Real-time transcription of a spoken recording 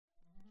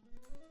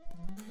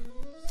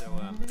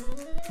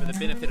For the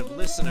benefit of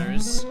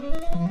listeners,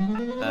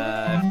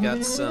 I've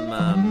got some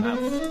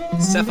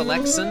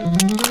cephalexin.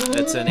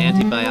 That's an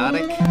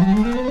antibiotic.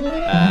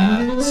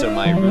 So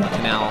my root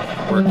canal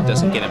work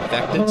doesn't get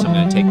infected, so I'm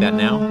going to take that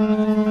now.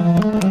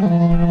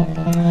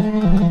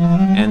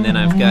 And then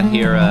I've got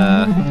here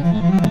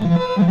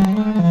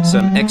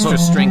some extra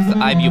strength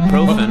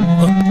ibuprofen.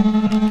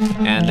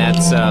 And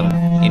that's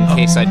in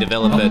case I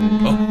develop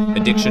an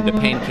addiction to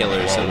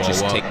painkillers, it'll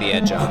just take the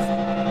edge off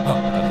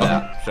of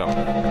that. So,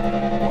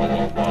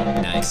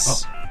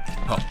 nice.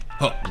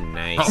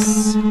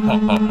 Nice.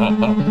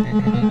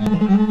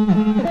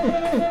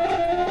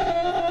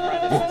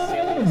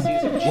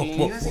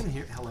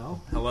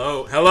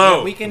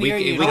 Hello. We can hear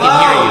you. We can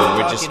hear you.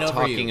 We're just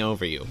talking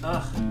over you.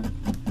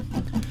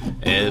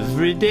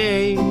 Every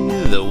day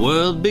the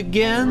world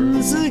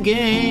begins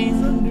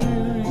again.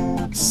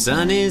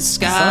 Sunny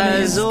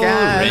skies or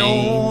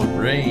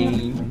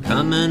rain.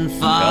 Come and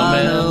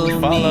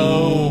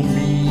follow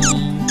me.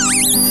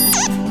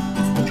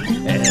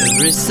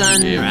 Every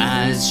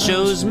sunrise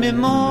shows me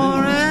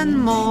more and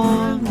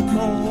more.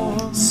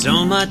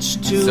 So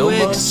much to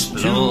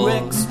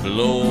explore.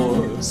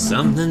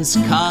 Something's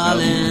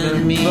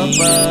calling me.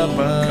 Come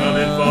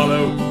and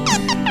follow.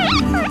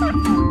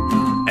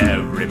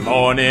 Every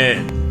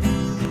morning,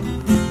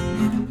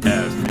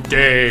 every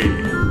day,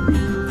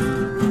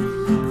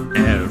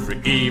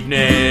 every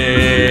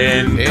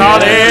evening,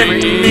 calling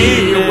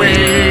me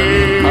away.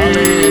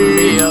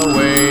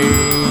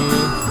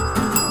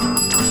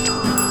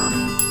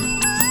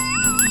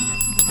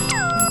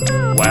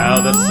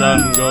 While the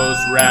sun goes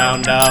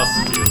round, I'll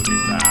still be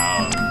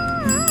found,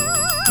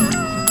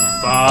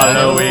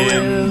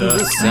 following the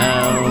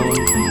sound.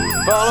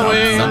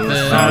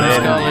 Something's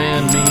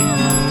calling me.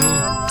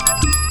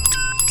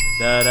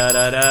 Da da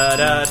da da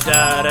da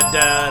da da da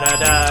da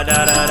da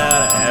da da da.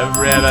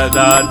 Every other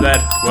thought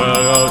that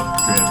world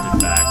drifted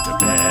back to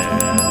bed.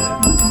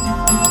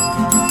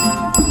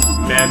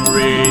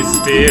 Memories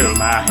fill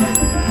my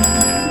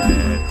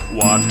head.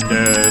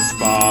 Wonders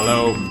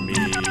follow me.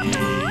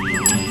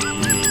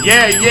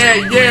 Yeah.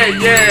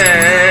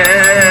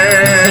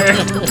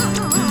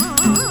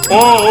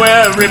 Oh,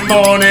 every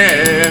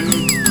morning,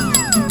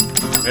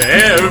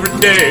 every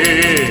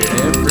day.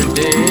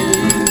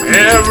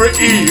 Every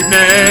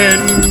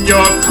evening,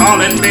 you're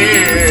calling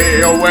me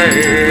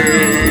away.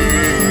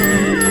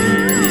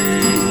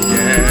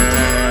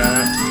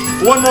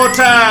 Yeah. One more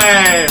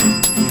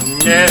time.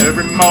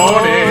 Every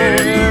morning,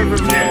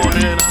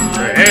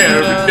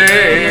 every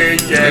day,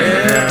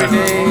 yeah.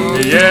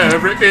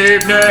 Every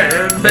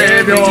evening,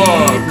 baby,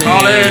 you're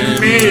calling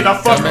me the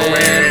fuck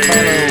away.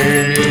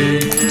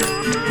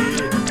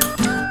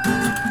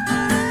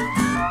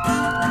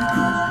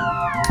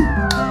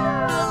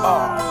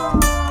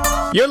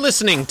 You're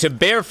listening to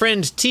Bear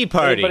Friend Tea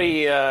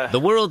Party, the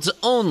world's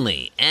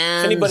only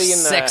and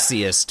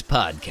sexiest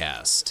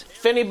podcast.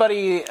 If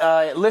anybody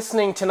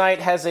listening tonight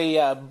has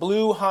a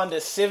blue Honda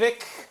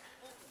Civic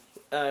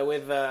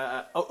with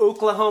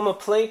Oklahoma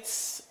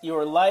plates,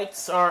 your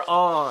lights are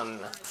on.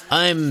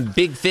 I'm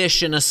Big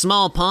Fish in a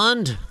Small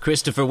Pond,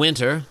 Christopher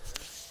Winter.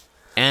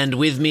 And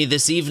with me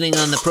this evening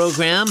on the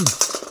program,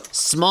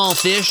 Small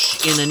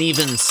Fish in an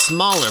even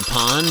smaller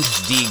pond,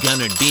 D.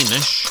 Gunnard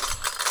Beamish.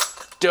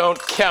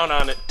 Don't count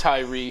on it,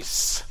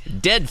 Tyrese.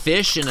 Dead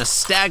fish in a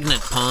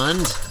stagnant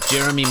pond,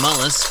 Jeremy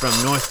Mullis from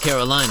North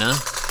Carolina.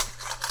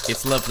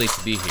 It's lovely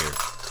to be here.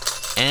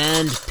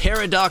 And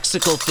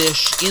paradoxical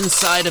fish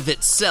inside of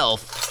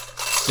itself,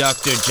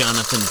 Dr.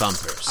 Jonathan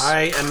Bumpers.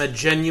 I am a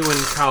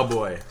genuine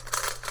cowboy.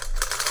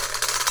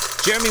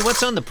 Jeremy,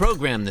 what's on the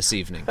program this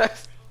evening?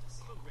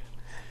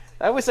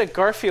 That was a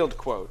Garfield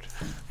quote.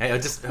 Hey, I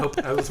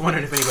was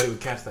wondering if anybody would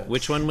catch that.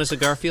 Which one was a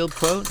Garfield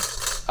quote?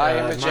 I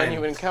am a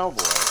genuine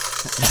cowboy.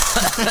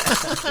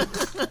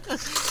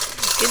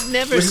 It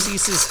never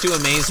ceases to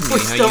amaze me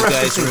how you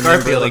guys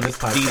remember like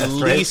the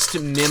least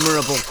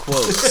memorable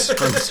quotes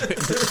from certain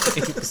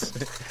things.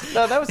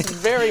 No, that was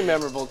very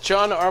memorable.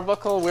 John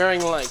Arbuckle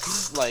wearing like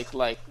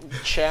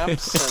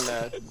chaps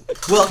and.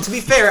 Well, to be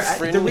fair,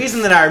 the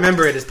reason that I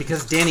remember it is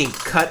because Danny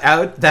cut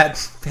out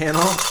that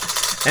panel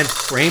and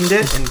framed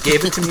it and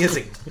gave it to me as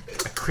a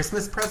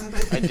Christmas present.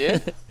 I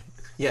did?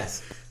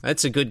 Yes.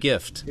 That's a good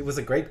gift. It was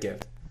a great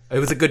gift. It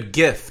was a good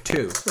gift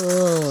too.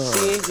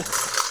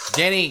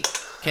 Danny,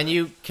 can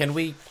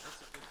we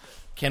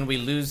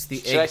lose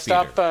the egg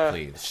beater,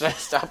 please? Should I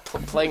stop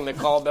playing the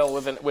call bell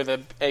with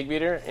an egg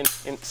beater in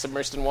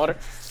submersed in water?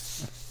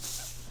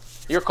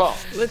 Your call.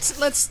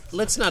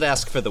 Let's not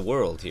ask for the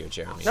world here,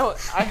 Jeremy. No,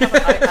 I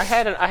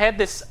had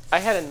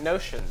a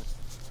notion.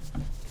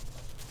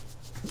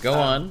 Go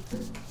on.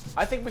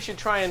 I think we should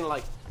try and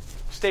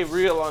stay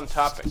real on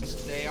topic.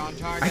 Stay on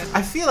target.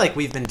 I feel like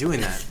we've been doing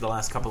that the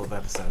last couple of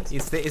episodes.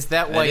 Is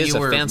that why you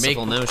were a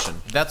fanciful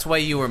notion? That's why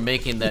you were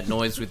making that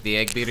noise with the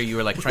egg beater. You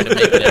were trying to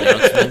make an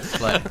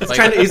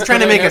announcement. He's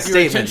trying to make a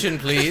statement. Attention,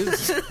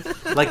 please.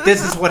 Like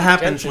this is what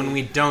happens when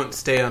we don't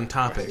stay on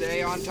topic.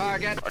 Stay on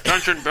target.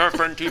 Attention, Bear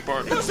Friend Tea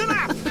Party. Listen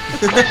up.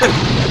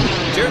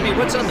 Jeremy,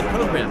 what's on the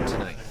program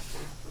tonight?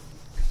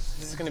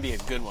 This is going to be a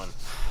good one.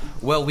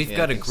 Well, we've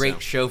got a think great so.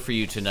 show for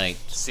you tonight.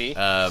 See?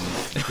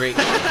 Great.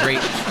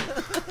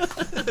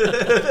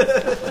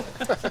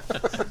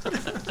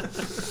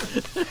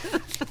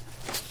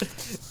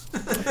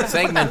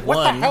 Segment What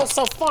the one, hell's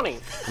so funny?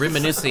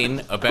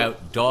 reminiscing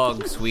about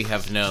dogs we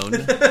have known.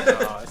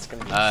 Oh, it's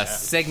gonna be sad.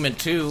 Segment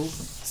 2,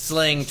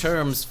 slang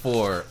terms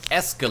for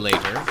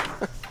escalator.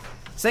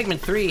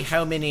 Segment 3,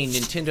 how many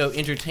Nintendo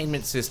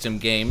Entertainment System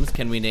games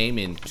can we name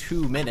in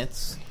 2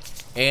 minutes?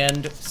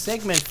 And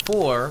segment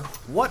 4,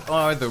 what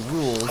are the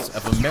rules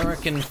of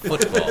American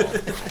football?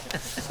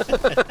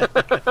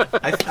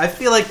 I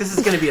feel like this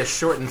is going to be a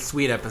short and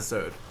sweet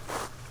episode.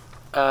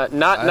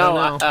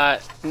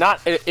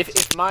 Not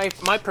if my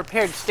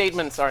prepared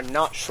statements are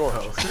not short.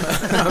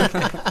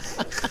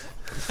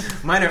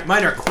 Mine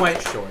are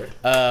quite short.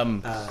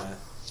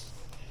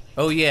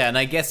 Oh yeah, and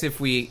I guess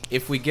if we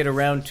get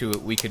around to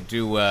it, we could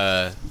do.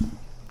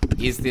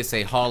 Is this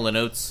a Hall and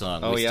Oates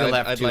song? Oh, we yeah, still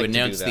I'd have to like to do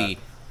announce that.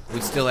 We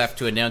still have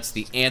to announce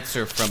the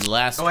answer from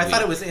last week. Oh, I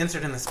thought it was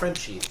answered in the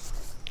spreadsheet.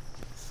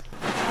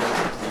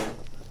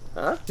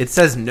 Huh? It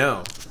says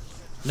no.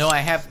 No,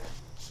 I have.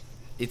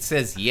 It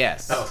says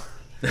yes. Oh.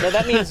 No,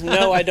 that means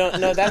no. I don't.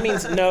 No, that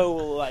means no.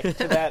 Like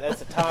to that as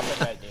a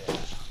topic idea.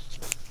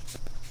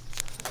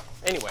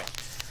 Anyway.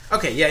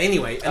 Okay. Yeah.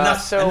 Anyway,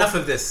 enough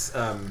of this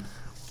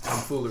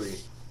tomfoolery.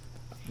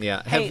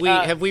 Yeah. Hey,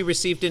 Have we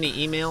received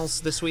any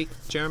emails this week,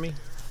 Jeremy?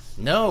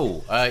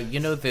 No,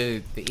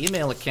 the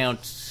email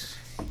account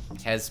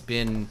has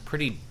been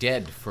pretty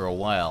dead for a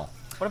while.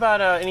 What about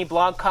any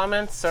blog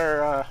comments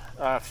or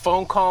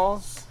phone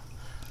calls?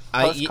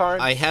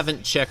 Postcards? I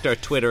haven't checked our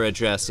Twitter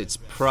address. It's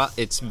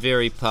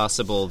very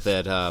possible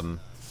that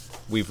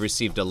we've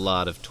received a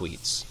lot of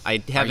tweets.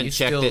 I haven't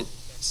checked it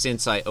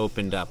since I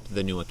opened up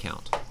the new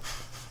account.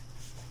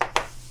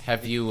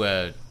 Have you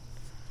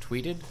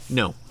tweeted?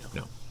 No.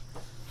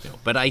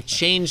 But I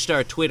changed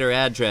our Twitter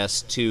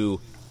address to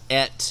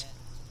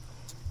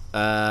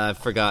I've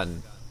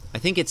forgotten. I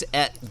think it's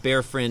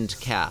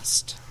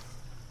 @BearFriendCast.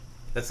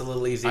 That's a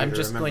little easier I'm to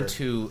just remember. going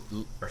to.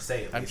 Or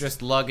say at I'm least.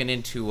 just logging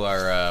into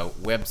our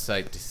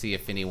website to see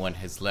if anyone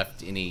has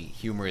left any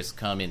humorous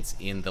comments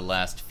in the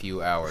last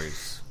few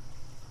hours.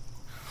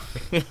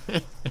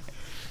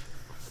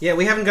 Yeah,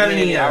 we haven't got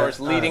any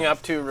hours leading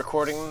up to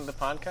recording the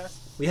podcast.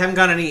 We haven't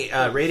got any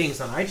ratings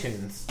on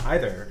iTunes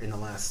either in the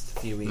last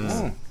few weeks.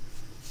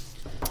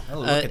 Oh,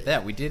 look at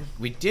that! We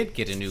did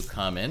get a new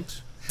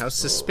comment. How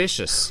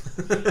suspicious.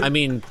 I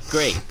mean,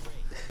 great.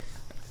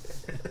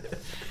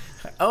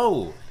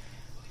 Oh,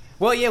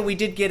 well, yeah, we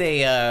did get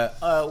a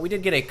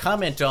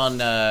comment on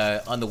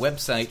the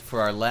website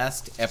for our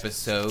last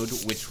episode,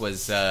 which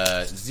was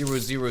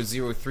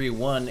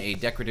 00031, a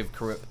decorative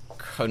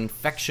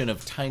confection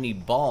of tiny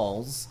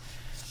balls.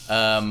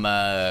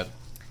 The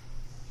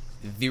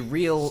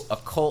real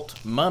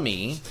occult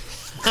mummy.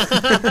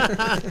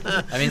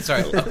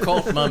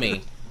 Occult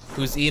mummy,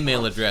 whose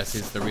email address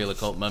is the real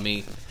occult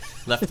mummy,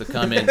 left the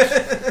comment.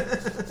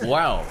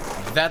 Wow,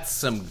 that's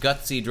some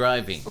gutsy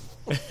driving.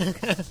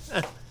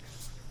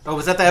 Oh,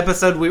 was that the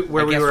episode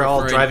where we were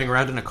all referring- driving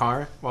around in a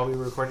car while we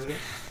recorded it?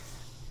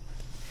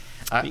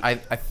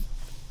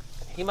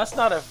 He must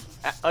not have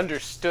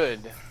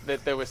understood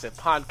that there was a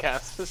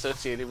podcast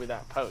associated with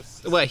that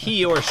post. Well,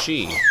 he or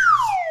she.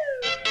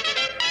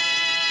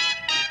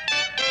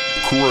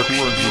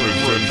 Correction.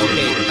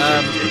 Okay,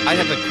 I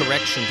have a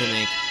correction to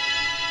make.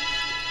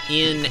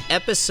 In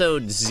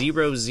episode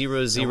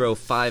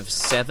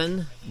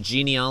 00057,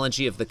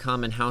 Genealogy of the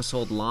Common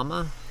Household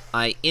Llama,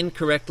 I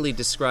incorrectly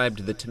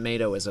described the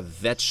tomato as a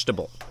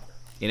vegetable.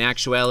 In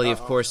actuality,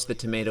 of course, the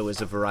tomato is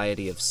a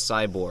variety of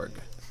cyborg.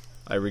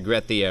 I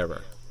regret the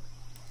error.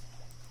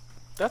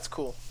 That's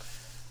cool.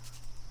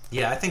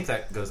 Yeah, I think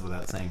that goes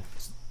without saying.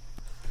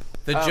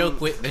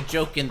 The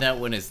joke in that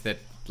one is that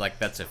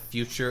that's a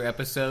future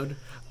episode.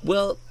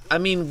 Well, I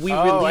mean, we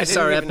I release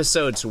didn't our even-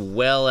 episodes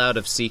well out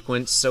of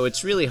sequence, so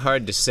it's really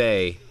hard to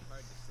say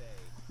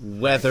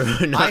whether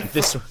or not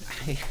this one...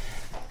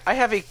 I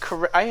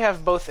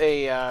have both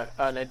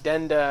an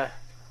addenda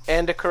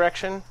and a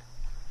correction.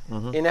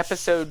 In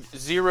episode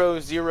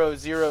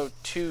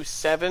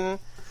 00027,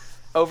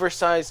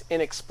 oversized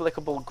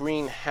inexplicable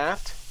green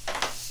hat.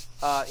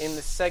 In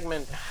the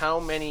segment How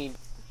Many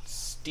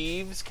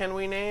Steves Can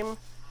We Name?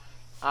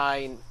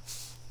 I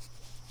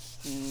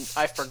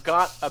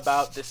forgot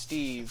about the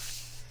Steve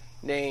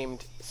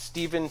named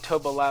Steven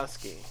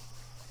Tobolowsky.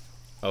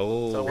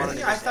 Oh. So I wanted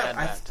to just add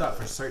I that. thought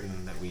for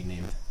certain that we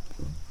named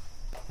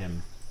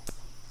him.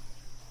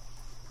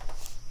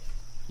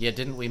 Yeah,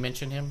 didn't we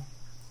mention him?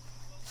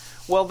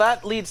 Well,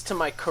 that leads to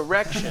my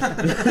correction.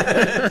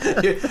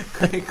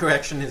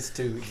 Correction is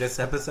to this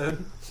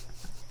episode.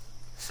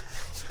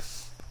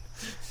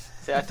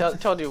 See, I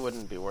told you it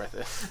wouldn't be worth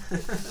it.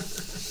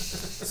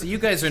 So you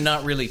guys are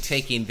not really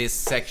taking this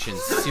section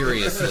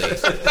seriously.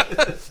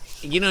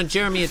 You know,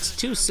 Jeremy, it's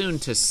too soon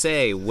to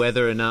say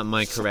whether or not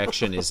my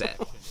correction is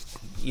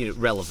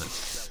relevant.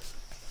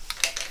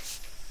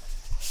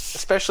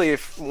 Especially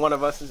if one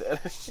of us is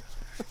editing.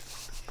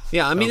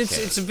 Yeah, I mean, Okay.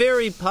 it's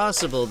very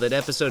possible that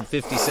episode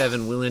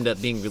 57 will end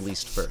up being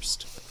released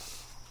first.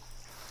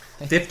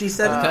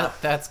 57?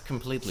 That's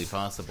completely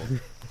possible.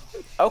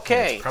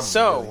 Okay, probably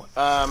so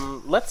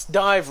let's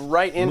dive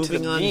right into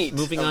the meat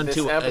moving of on this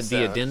to the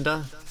episode.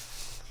 addenda.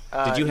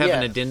 Did you have yeah.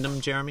 an addendum,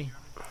 Jeremy?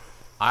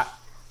 I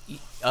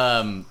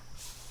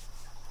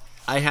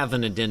I have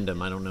an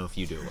addendum. I don't know if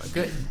you do.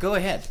 go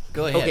ahead.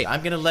 Go ahead. Okay.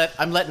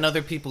 I'm letting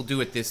other people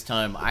do it this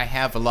time. I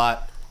have a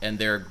lot, and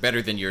they're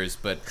better than yours,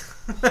 but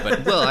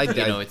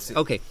Well, it's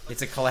okay.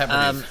 It's a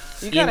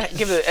collaborative. You gotta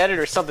give the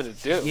editor something to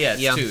do. Yeah,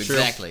 Yeah, true. true.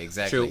 Exactly.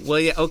 True. Well,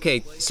 yeah.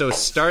 Okay. So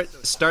start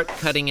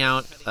cutting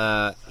out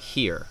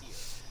here.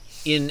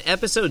 In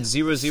episode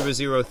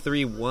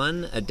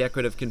 00031, A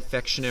Decorative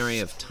Confectionery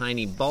of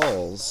Tiny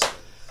Balls,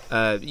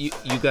 you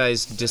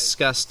guys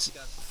discussed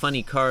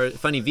funny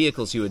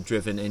vehicles you had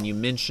driven, and you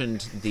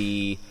mentioned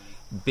the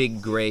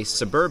big gray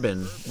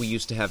Suburban we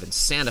used to have in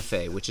Santa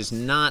Fe, which is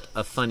not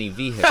a funny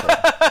vehicle.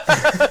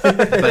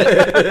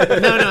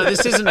 But no,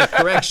 this isn't a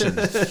correction.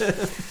 Sorry.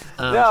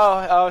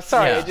 Yeah.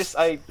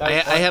 I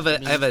I have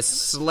a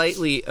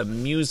slightly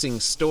amusing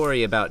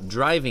story about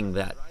driving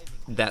that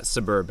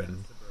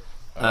Suburban.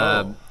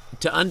 To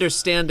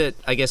understand it,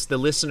 I guess the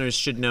listeners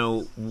should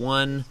know,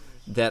 one,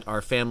 that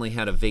our family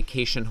has a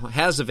vacation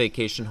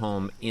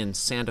home in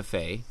Santa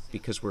Fe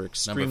because we're Number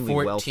extremely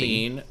 14,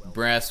 wealthy,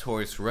 Brass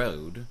Horse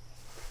Road,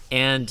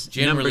 and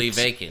generally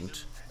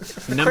vacant.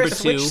 Number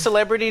Chris, two, which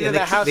celebrity did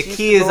the house the used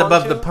key to is belong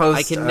above to? the post.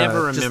 I can never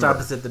remember. Just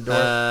opposite the door.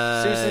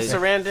 Susan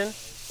Sarandon.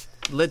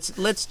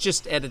 Let's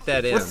just edit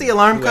that in. What's the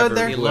alarm code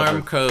there? The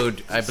alarm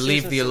code, I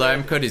believe the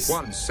alarm code is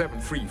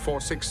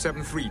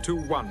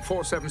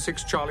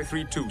 1734673214746 Charlie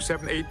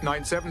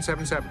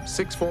 32789777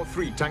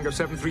 643 Tango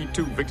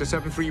 732 Victor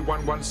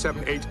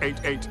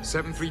 73117888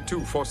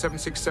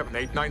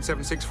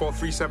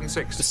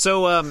 732476789764376.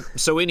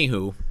 So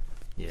anywho,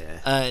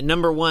 Yeah.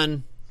 number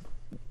one,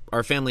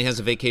 our family has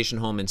a vacation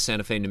home in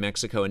Santa Fe, New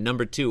Mexico, and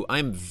number two,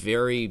 I'm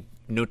very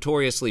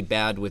notoriously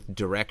bad with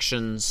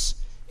directions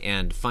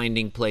and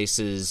finding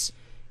places,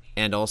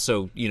 and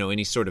also,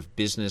 any sort of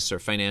business or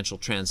financial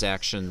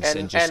transactions,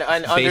 and just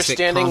and basic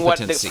understanding what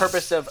the competency.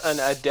 purpose of an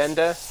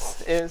addenda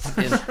is.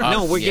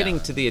 No, we're yeah.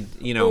 getting to the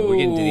we're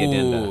getting to the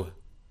addenda. Ooh.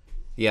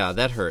 Yeah,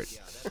 that hurt.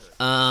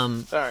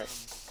 Sorry.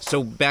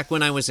 So back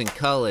when I was in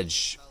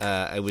college,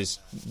 I was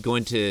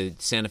going to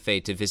Santa Fe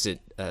to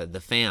visit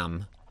the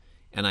fam,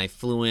 and I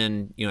flew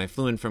in. I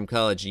flew in from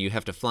college. You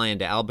have to fly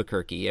into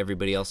Albuquerque.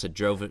 Everybody else had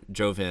driven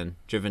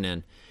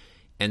in,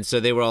 and so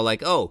they were all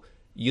like, "Oh,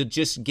 you'll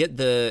just get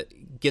the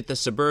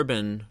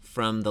Suburban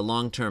from the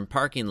long-term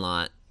parking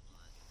lot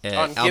at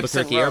On Gibson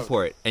Albuquerque Road.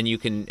 Airport, and you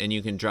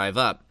can drive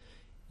up.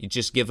 You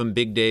just give them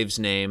Big Dave's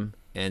name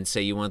and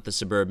say you want the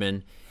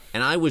Suburban."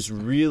 And I was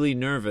really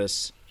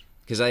nervous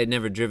because I had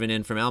never driven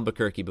in from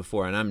Albuquerque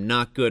before, and I'm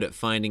not good at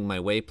finding my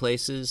way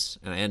places,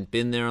 and I hadn't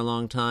been there a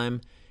long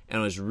time,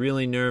 and I was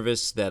really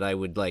nervous that I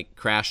would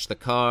crash the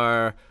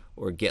car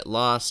or get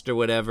lost or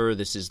whatever.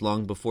 This is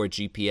long before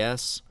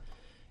GPS.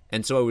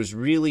 And so I was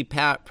really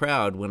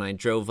proud when I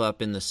drove up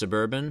in the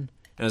Suburban,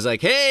 and I was like,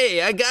 "Hey,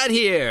 I got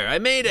here! I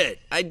made it!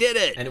 I did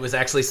it!" And it was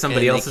actually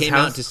somebody And else's they came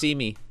house. out to see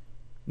me.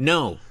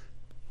 No,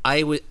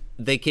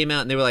 they came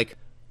out and they were like,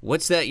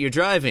 "What's that you're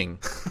driving?"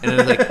 And I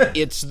was like,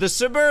 "It's the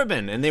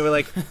Suburban." And they were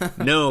like,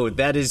 "No,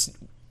 that is.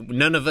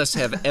 None of us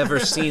have ever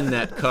seen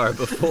that car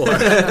before."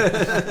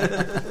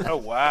 Oh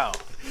wow,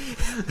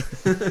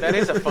 that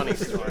is a funny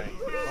story.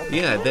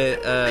 Yeah,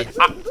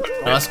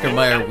 Oscar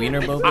Mayer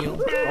Wienermobile,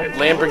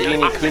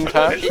 Lamborghini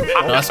Countach.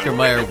 Oscar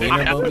Mayer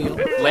Wienermobile,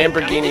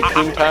 Lamborghini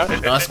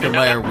Countach. Oscar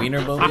Mayer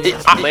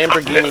Wienermobile,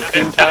 Lamborghini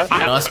Countach.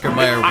 Oscar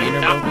Mayer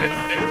Wienermobile.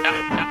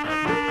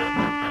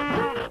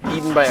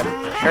 Eaten by a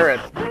parrot.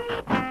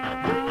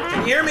 Can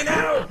you hear me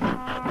now?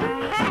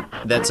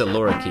 that's a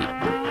lorikeet.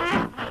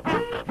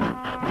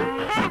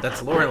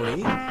 That's Laura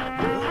Lee.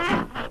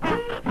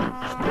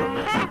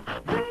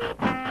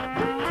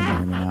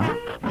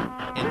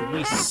 And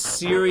we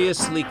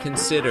seriously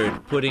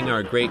considered putting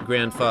our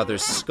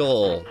great-grandfather's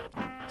skull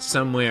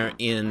somewhere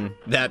in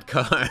that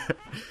car,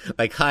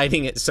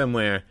 hiding it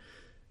somewhere.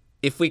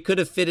 If we could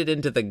have fit it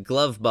into the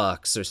glove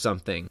box or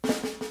something.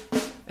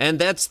 And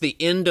that's the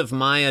end of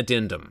my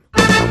addendum.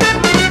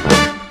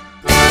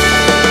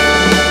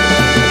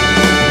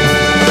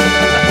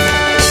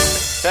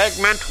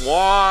 Segment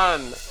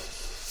 1.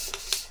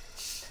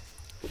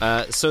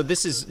 So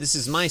this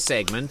is my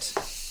segment.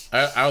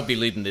 I'll be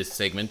leading this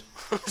segment.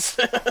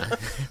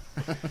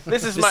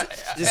 This is my.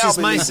 This is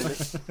my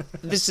segment.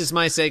 This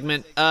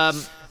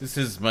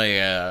is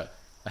my.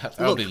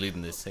 I'll be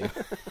leading this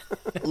segment.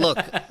 Look,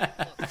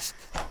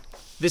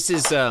 this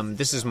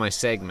is my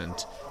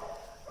segment.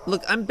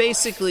 Look, I'm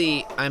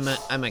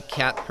a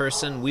cat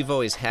person. We've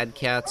always had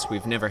cats.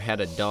 We've never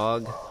had a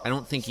dog. I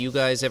don't think you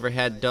guys ever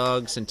had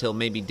dogs until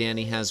maybe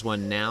Danny has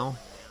one now.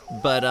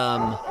 But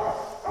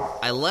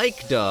I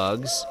like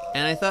dogs,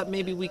 and I thought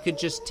maybe we could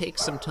just take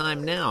some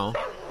time now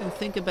and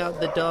think about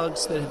the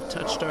dogs that have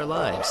touched our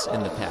lives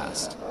in the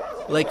past.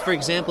 Like, for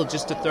example,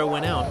 just to throw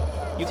one out,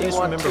 you Do you guys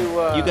want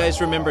remember? to, You guys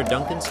remember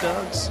Duncan's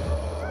dogs?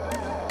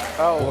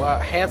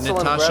 Hansel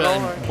Natasha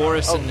and Gretel? and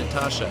Boris and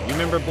Natasha. You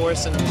remember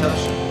Boris and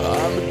Natasha?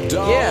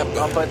 Yeah,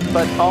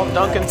 but all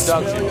Duncan's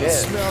dogs are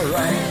dead.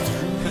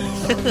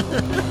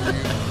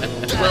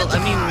 Well, I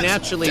mean,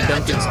 naturally,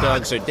 Duncan's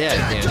dogs are dead,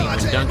 Danny.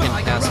 When Duncan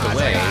passed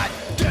away,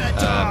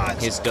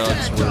 his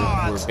dogs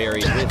were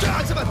buried with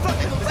him,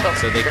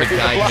 so they could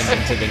guide him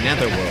into the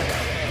netherworld.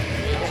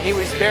 He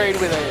was buried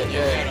with a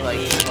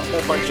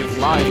whole bunch of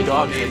live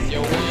dogs. Yeah,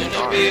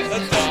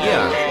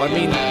 well, I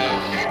mean,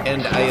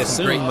 and I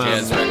assume, great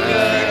jazz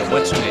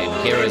what's her name?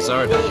 Gara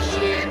Zarda.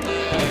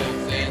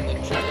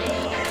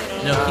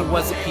 No,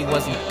 he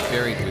wasn't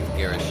buried with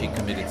Gara. She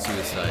committed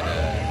suicide.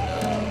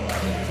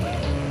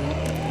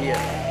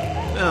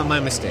 Yeah. Oh, my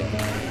mistake.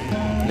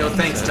 No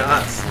thanks to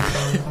us.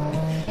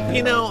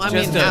 You know, I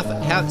mean, Just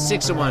half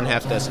 6 of one,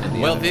 half dozen of the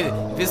Well, other.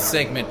 this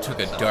segment took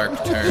a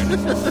dark turn.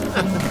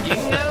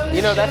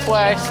 You know, that's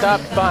why I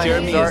stopped buying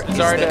Jeremy,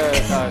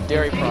 Zarda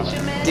dairy products.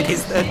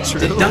 Is that true?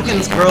 Did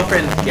Duncan's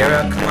girlfriend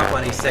Gara come up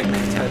on a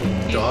segment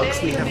titled "Dogs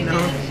We Have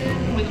Known"?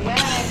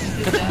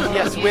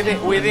 Yes,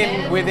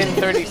 within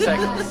 30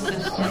 seconds.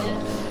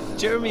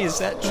 Jeremy, is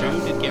that true?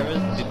 Did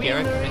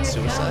Gara commit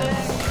suicide?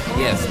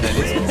 Yes, that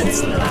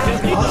is.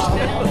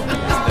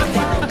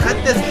 Cut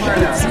this part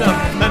out. It's not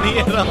funny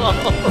at all.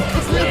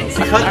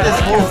 Cut this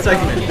whole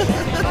segment.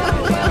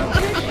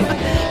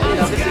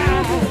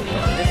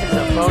 This is a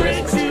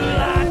bonus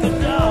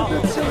material.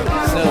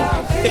 So,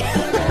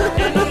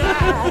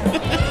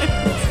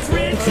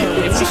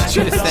 if we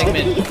should a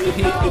segment,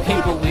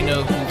 people we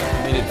know who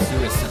committed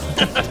suicide.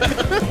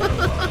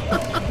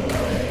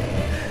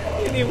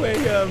 Anyway,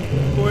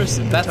 Boris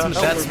and That's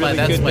Natasha that's were my really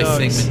that's good my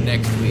dogs. segment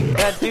next week.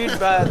 That dude,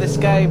 this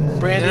guy,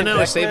 Brandon No,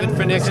 Beckman, save it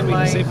for next was in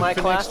week. Save it my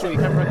for class next at week.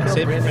 Pembroke Hill.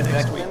 Save it for Brandon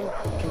next Beckman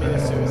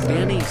committed suicide.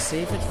 Danny,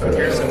 save it for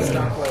next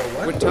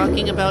week. We're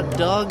talking about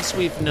dogs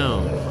we've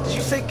known. Did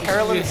you say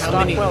Carolyn How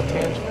many- Stockwell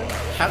Tangent?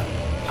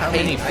 How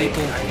many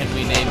people can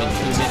we name in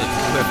 2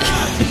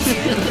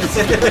 minutes?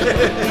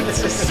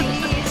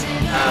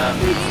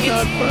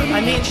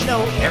 I mean,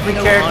 no. Every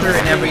no, character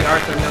honestly, in every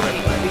Arthur Miller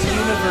the play.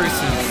 universe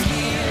is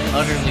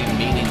utterly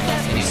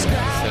meaningless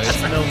anyway, so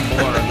it's no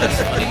more or less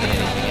funny than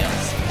anything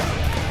else.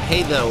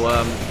 Hey,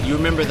 though, you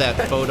remember that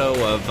photo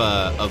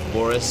of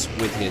Boris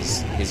with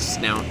his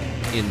snout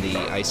in the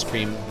ice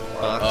cream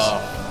box? Oh,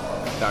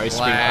 The ice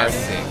cream carton?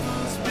 classic.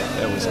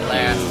 That was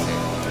Classic.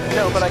 cute.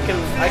 No, but I can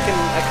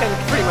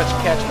pretty much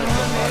catch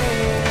myself.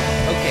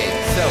 Okay,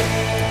 so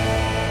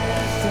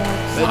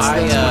That's I,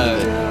 one of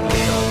the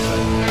dogs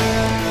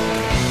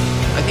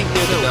I think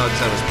they're the dogs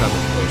I was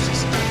probably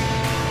closest to.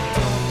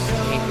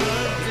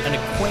 an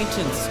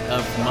acquaintance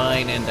of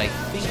mine and I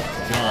think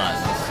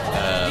John's,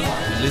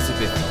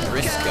 Elizabeth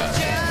Briscoe.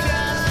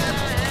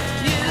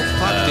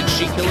 Did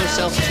she kill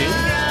herself too?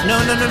 No.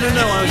 I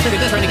was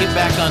trying to get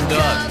back on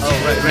dogs. Oh,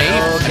 right.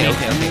 Maybe.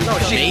 Okay. No,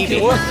 she. Maybe.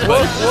 Woof.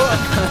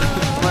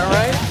 Am I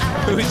right?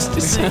 Who's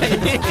to say?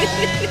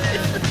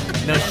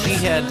 No, she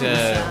had.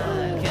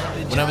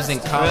 When I was in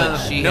college,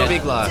 she no had,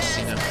 big loss,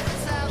 you know.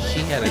 she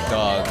had a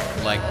dog.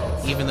 Like,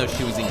 even though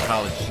she was in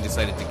college, she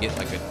decided to get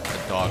like a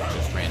dog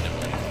just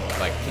randomly.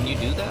 Like, can you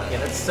do that? Yeah,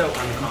 that's so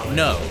uncommon.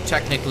 No,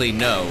 technically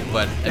no,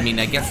 but I mean,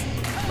 I guess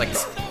like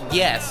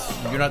yes,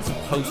 you're not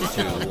supposed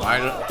to.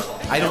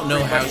 I don't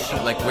know how she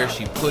where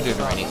she put it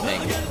or anything,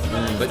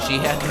 but she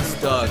had this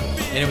dog,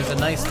 and it was a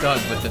nice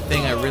dog. But the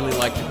thing I really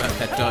liked about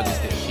that dog is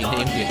that she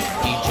named it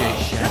DJ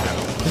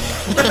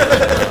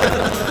Shadow.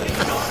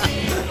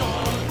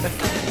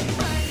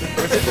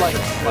 Was it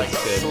like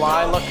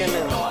sly looking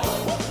and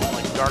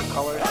like dark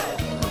colors?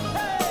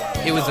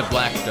 It was a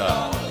black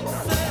dog,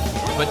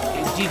 but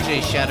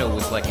DJ Shadow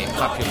was like a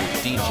popular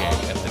DJ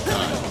at the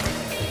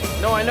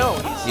time. No, I know.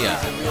 He's Yeah.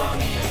 a real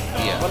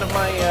DJ. Yeah.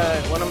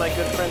 One of my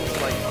good friends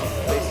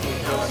basically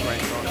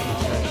ghostwrites on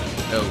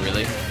DJ. Oh,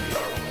 really?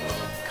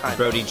 Kind of.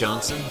 Brody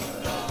Johnson?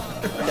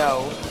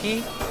 No,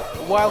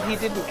 while he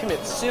didn't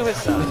commit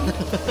suicide,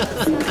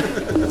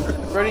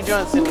 Brody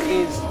Johnson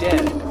is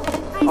dead.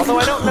 Although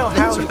I don't know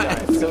how he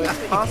died, so it's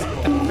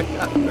possible.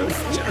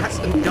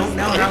 You don't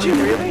know how Did you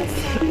really?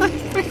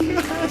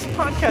 This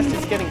podcast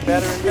is getting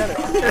better and better.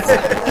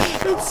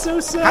 That's so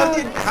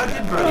sad. How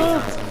did Brody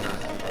Johnson?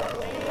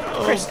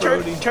 Chris,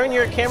 turn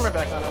your camera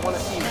back on. I want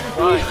to see you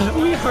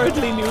crying. We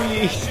hardly knew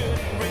ye.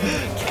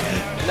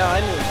 No,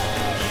 I knew.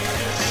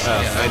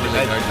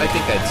 I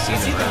think I'd seen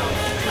him.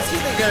 Was he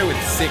the guy with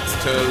 6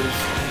 toes?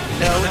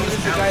 No, he was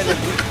the guy that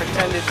we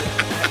pretended.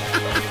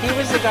 He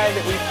was the guy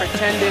that we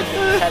pretended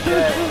had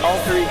the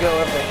alter ego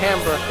of the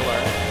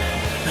Hamburglar.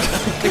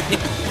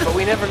 But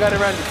we never got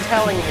around to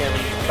telling him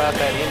about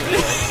that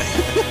image.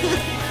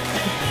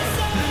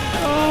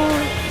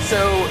 So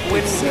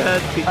when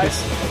Sad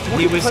because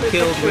he was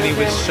killed when he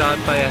was shot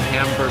by a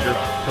hamburger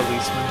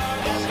policeman.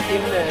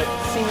 in the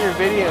senior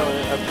video,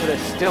 I put a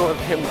still of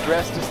him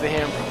dressed as the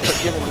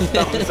Hamburglar, giving the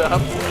thumbs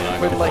up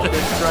with like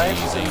the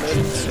stripes and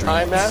the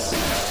eye mask.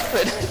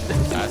 But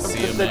I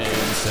see a man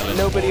selling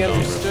nobody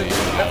understood.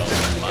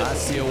 I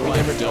see a We white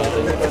never told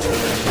dog anybody.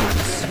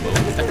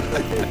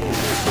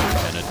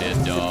 and a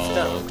dead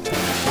dog.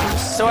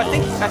 So I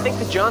think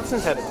the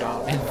Johnsons had a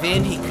dog. And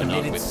then he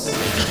committed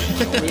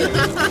suicide.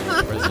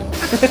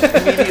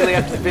 Immediately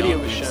after the video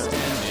was shown.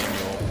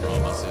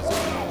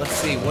 Let's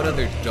see, what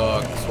other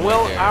dogs were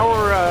Well, there?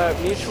 our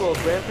mutual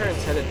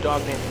grandparents had a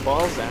dog named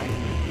Balzac.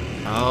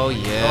 Oh,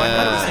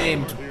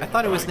 yeah. I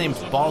thought it was named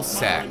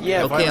Ballsack.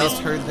 Yeah, Have okay, I I'll-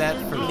 misheard that?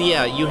 From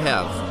Yeah, you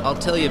have. I'll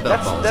tell you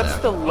about Balzac. That's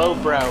the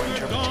lowbrow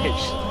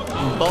interpretation.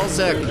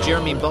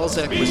 Jeremy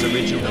Balzac was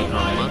originally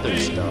her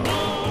mother's dog.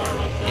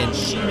 And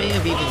she may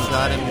have even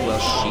got him while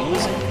she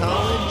was in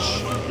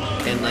college.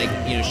 And,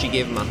 she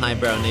gave him a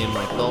highbrow name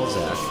like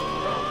Balzac.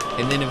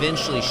 And then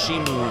eventually she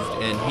moved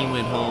and he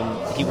went home.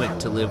 He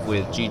went to live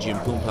with Gigi and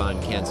Poompa in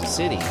Kansas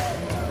City.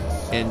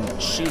 And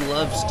she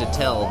loves to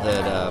tell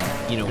that,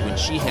 when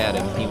she had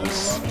him,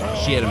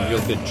 she had him real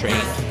good trained.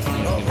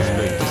 He was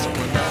very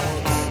disciplined.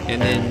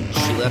 And then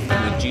she left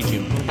him with Gigi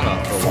and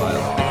Poompa for a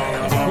while.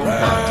 And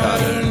Poompa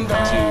taught him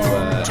to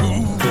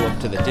go up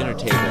to the dinner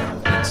table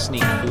and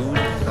sneak food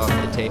off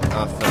the table.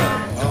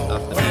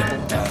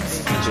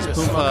 Because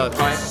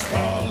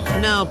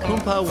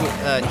Poompa,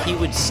 he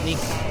would sneak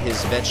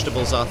his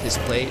vegetables off his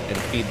plate and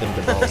feed them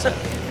to Balzac.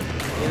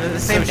 The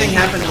same thing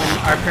happened when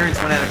our parents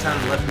went out of town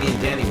and left me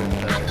and Danny with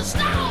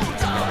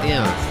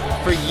Yeah,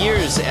 for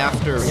years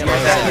after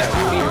Balzac,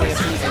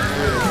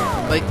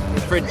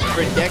 for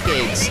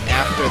decades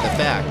after the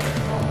fact,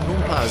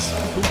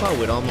 Poompa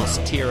would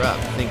almost tear up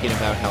thinking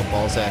about how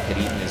Balzac had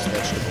eaten his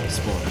vegetables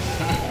for him.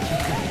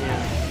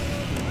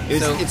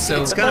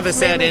 It's kind of a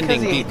sad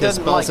ending because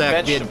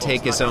Balzac did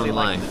take his own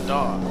life.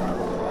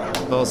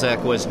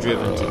 Balzac was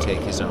driven to take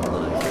his own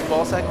life.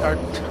 Balzac are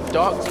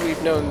dogs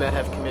we've known that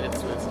have committed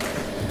suicide.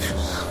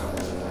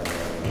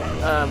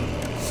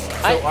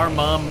 Our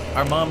mom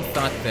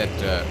thought that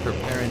her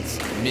parents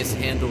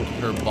mishandled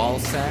her ball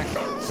sack.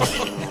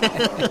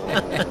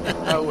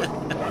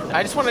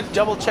 I just want to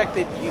double check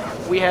that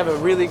we have a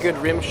really good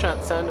rim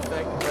shot sound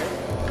effect, right?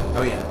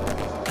 Oh, yeah.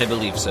 I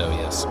believe so,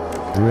 yes.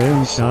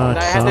 Rim shot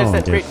There's sound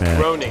that great effect.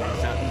 groaning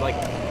sound, like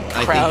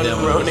I crowd think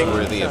that one was groaning.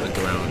 worthy of a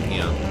groan,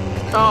 yeah.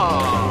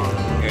 Oh,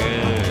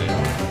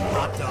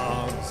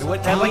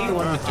 I like the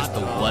one with just the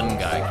one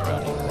guy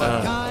groaning.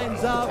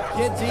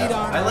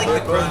 I like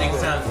the groaning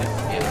sound.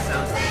 It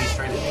sounds like he's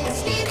trying to make it.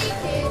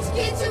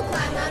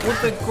 Well,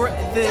 the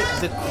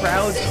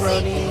crowd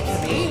groaning to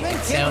me,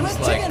 it sounds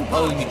like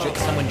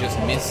someone just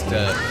missed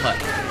a putt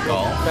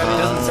ball. It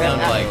doesn't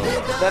sound like.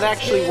 That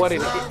actually what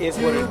it is.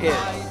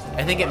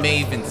 I think it may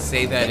even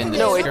say that in the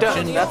No, it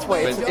description. does. That's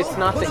why it's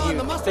not that you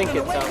think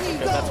it sounds like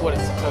that. That's what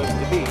it's supposed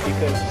to be.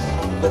 Because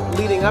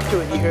leading up to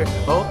it, you hear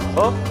oh.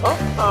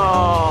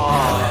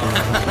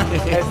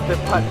 As the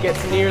putt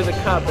gets near the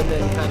cup and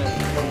then kind of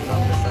comes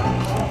off the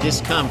side.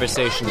 This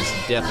conversation is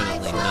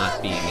definitely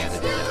not being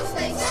edited out.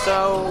 So,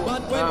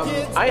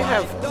 I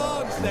have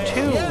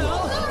two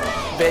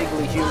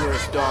vaguely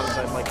humorous dogs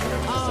I'd like to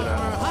revisit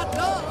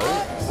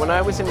out. When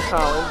I was in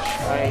college,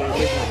 I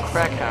lived in a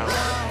crack house,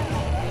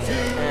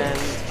 and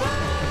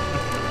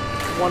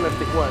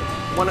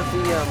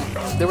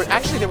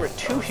there were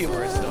two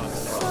humorous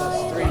dogs. There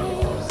were three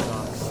humorous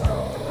dogs.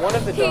 One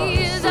of the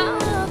dogs.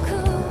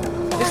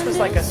 This was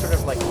like a sort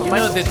of like. You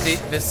know that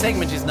the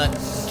segment is not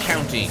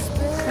counting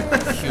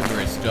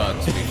humorous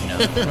dogs we've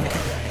known.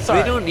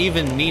 Sorry. They don't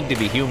even need to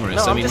be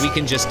humorous. No, I mean, we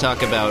can just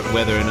talk about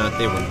whether or not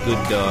they were good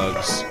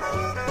dogs.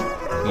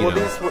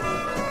 These were.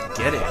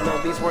 Get it. No,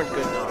 these weren't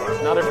good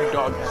dogs. Not every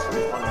dog has to be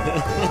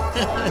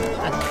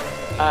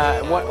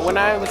one. When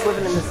I was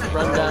living in this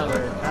rundown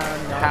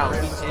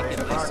house, it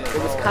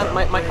was kind of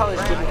my college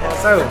didn't have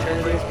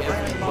fraternities, but it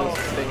was the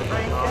closest thing to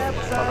an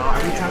office.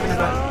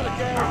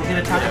 Are we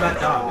going to talk about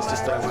dogs? It's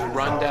just a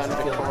rundown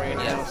Victorian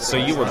house. So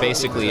you were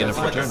basically in a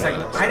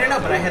fraternity. I don't know,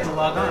 but I had to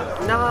log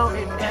on. No,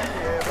 it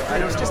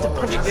was just a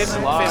bunch of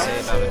different things.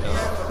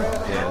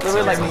 Yeah,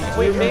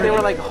 There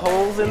were like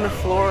holes in the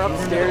floor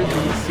upstairs you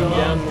could see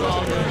down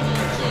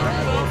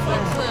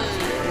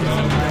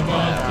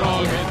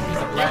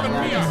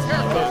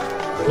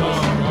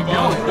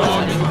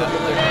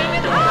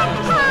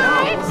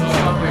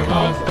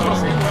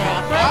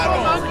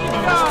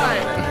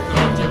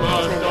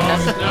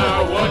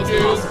Now what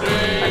you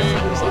say?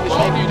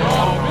 Walking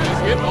dog,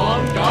 biscuit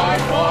on guy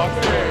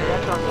walking.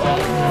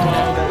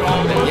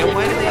 Yeah,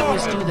 why do they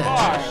always do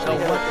that? So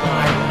what?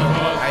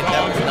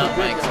 That was not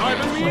my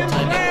experience. One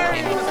time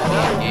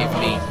they gave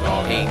me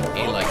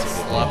a like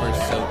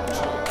slobber-soaked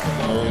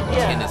old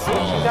tennis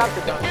ball that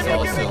was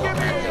also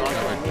apparently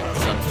covered with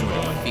some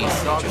sort of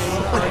feces,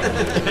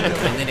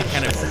 and then it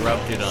kind of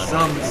rubbed it on.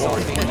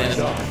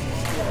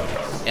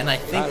 And I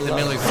think the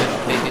Millers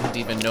said they didn't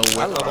even know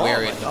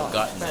where it had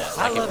gotten that.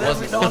 Like it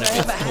wasn't one of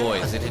its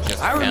toys; it had just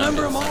found it.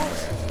 them all,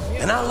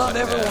 and I love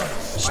everyone.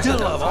 Still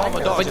love all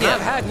my dogs. But yeah,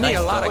 I've had me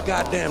a lot of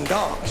goddamn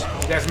dogs.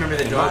 You guys remember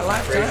the In dog my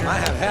from lifetime, I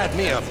Frasier? have had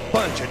me a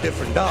bunch of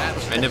different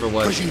dogs. I never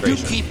was Because you do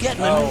Frasier. keep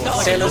getting a new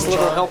dog. Santa's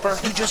little helper.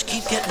 You just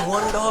keep getting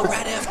one dog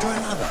right after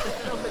another.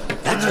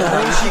 That's the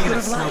way she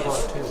lives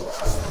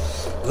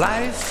life.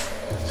 Life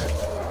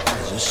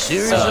is a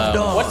series of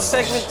dogs. What's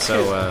segment 2?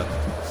 So,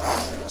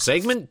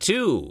 segment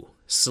 2.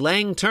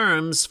 Slang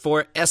terms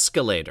for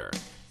escalator.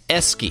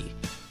 Esky.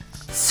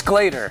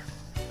 Sclater.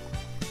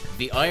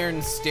 The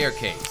iron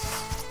staircase.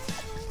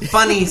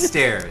 Funny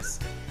stairs.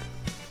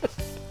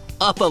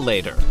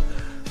 Uppalator.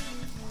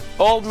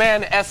 Old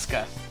man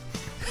Eska.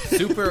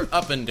 Super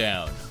up and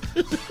down.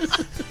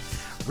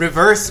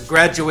 Reverse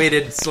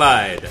graduated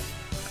slide.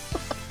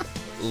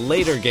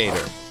 Later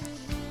gator.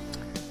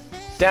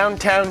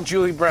 Downtown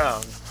Julie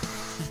Brown.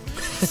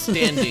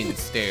 Standing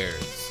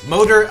stairs.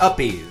 Motor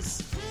uppies.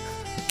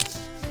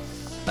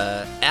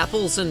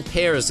 Apples and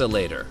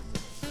pears-alator.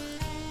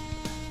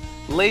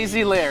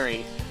 Lazy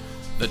Larry.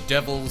 The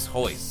devil's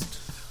hoist.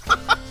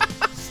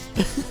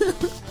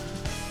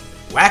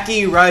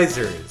 Wacky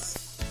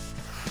risers.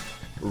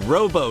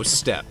 Robo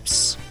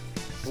steps.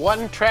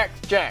 One Track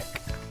Jack.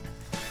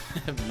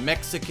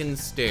 Mexican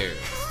stairs.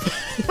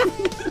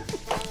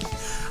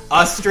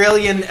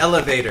 Australian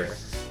elevator.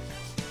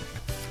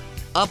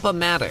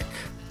 Up-o-matic.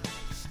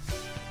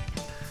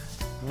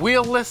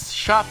 Wheelless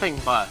shopping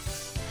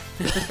bus.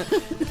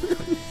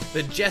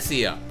 The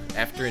Jesse Up,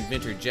 after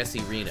inventor Jesse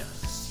Reno.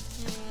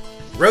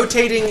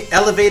 Rotating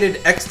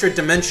elevated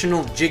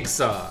extra-dimensional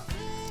jigsaw.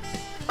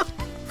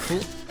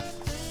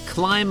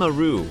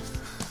 Climb-a-roo.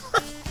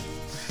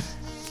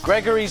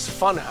 Gregory's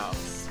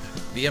Funhouse.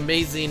 The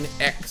amazing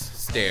X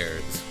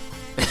stairs.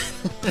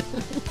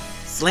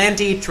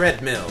 Slanty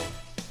treadmill.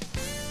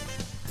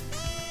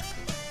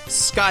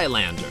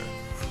 Skylander.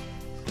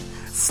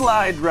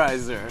 Slide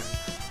Riser.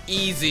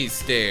 Easy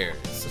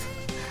stairs.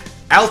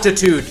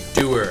 Altitude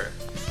doer.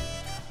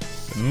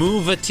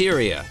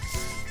 Movateria.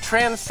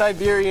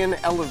 Trans-Siberian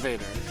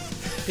Elevator.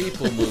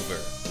 People mover.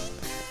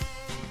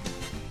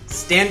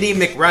 Standy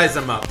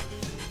McRise'em-up.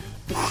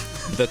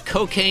 The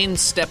cocaine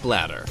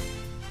stepladder.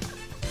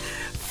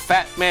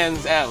 Fat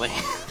Man's Alley.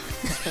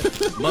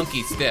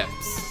 Monkey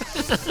steps.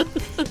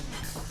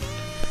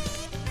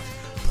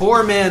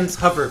 Poor man's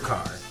hover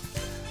car.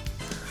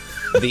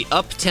 The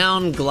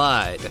uptown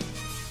glide.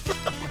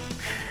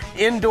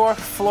 Indoor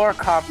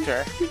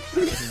Floorcopter.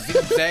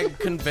 Zigzag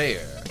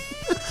conveyor.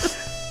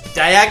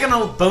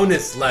 Diagonal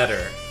bonus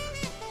ladder.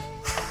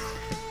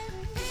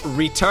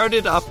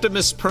 Retarded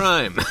Optimus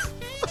Prime.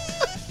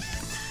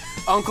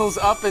 Uncle's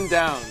Up and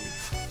Down.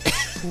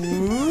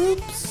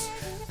 Oops.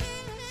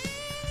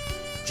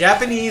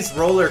 Japanese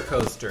roller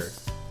coaster.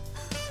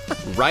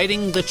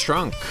 Riding the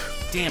trunk.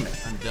 Damn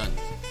it, I'm done.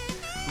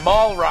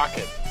 Mall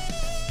Rocket.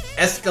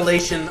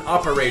 Escalation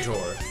operator.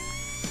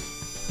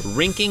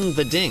 Rinking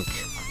the dink.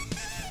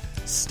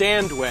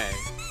 Standway.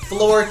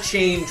 Floor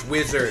change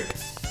wizard.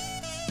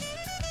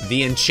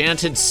 The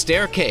enchanted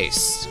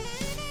staircase.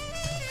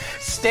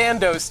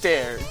 Stando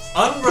Stairs.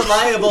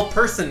 Unreliable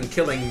person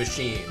killing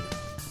machine.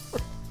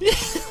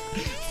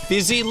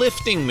 Fizzy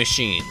lifting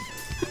machine.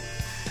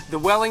 The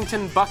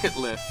Wellington Bucket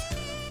Lift.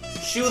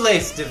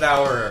 Shoelace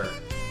devourer.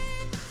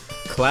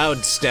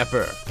 Cloud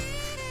stepper.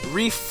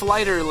 Reef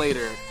Flighter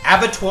Later.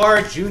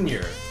 Abattoir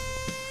junior.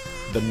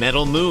 The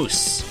metal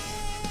moose.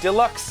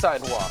 Deluxe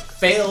Sidewalk.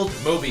 Failed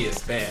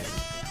Mobius band.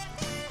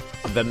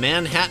 The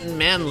Manhattan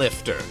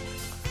manlifter.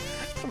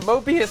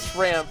 Mobius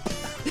Ramp.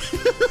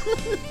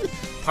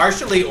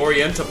 Partially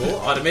orientable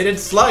automated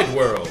slide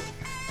world.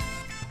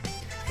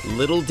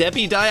 Little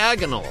Debbie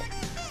diagonal.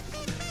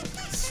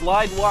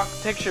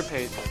 Slidewalk Picture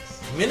Pages.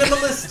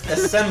 Minimalist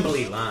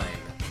assembly line.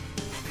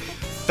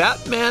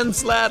 Fat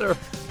man's ladder.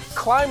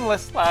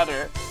 Climbeless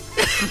Ladder.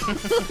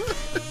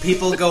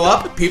 People go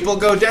up, people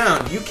go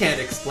down. You can't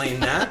explain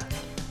that.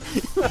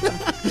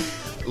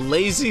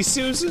 Lazy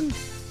Susan.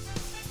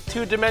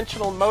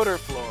 Two-dimensional motor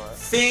floor.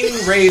 Thing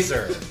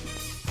razor.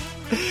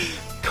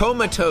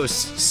 Comatose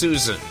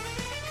Susan.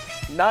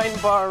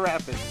 9-bar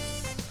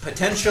Rapids.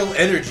 Potential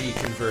energy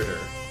converter.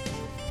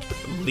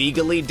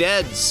 Legally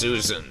dead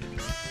Susan.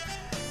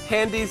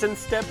 Handies and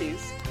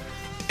Steppies.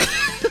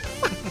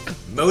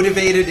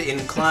 Motivated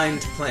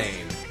inclined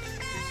plane.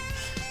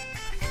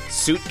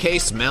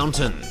 Suitcase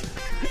mountain.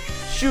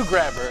 Shoe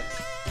Grabber.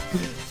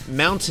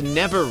 Mount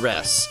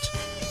Neverest.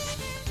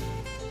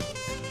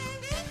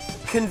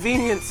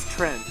 Convenience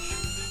Trench.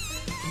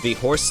 The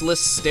horseless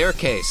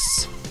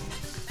staircase.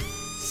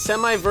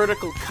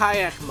 Semi-vertical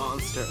Kayak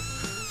Monster.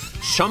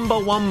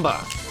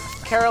 Chumbawamba.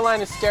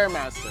 Carolina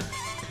Stairmaster.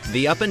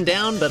 The up and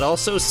down but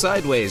also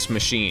sideways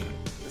machine.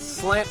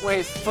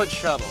 Slantways Foot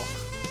Shuttle.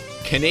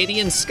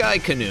 Canadian Sky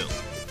Canoe.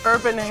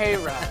 Urban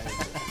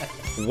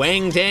Hayride.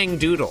 Wang Dang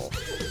Doodle.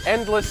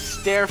 Endless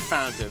Stair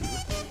Fountain.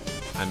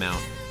 I'm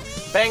out.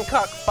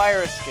 Bangkok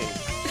Fire Escape.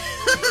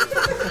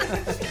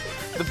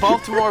 The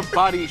Baltimore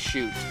Body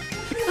Shoot.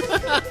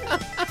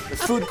 The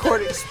Food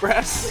Court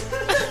Express.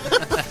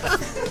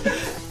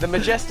 The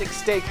Majestic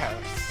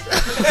Steakhouse.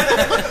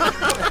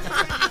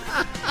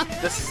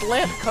 The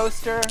Slant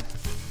Coaster.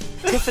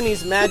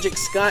 Tiffany's Magic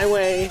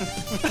Skyway.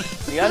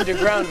 The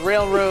Underground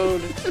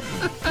Railroad.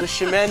 The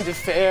Chemin de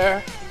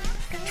Fer.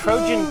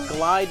 Trojan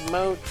Glide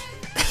Moat.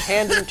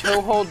 Hand and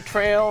Toe Hold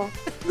Trail.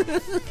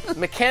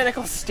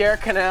 Mechanical stair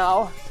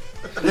canal.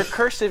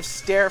 Recursive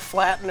stair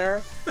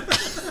flattener.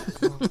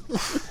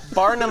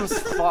 Barnum's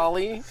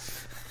Folly.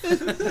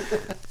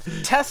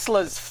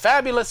 Tesla's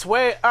Fabulous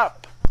Way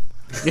Up.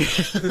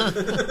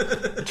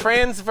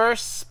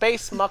 Transverse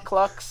Space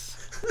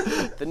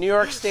Mucklux. The New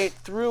York State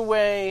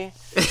Thruway.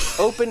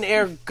 Open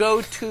Air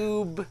Go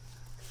Tube.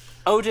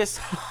 Otis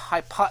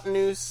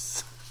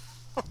Hypotenuse.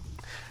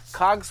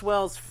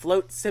 Cogswell's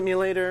Float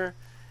Simulator.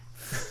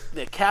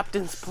 The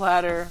Captain's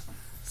Platter.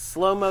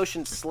 Slow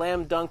Motion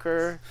Slam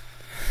Dunker.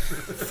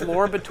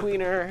 Floor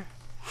Betweener.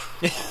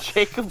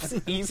 Jacob's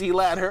Easy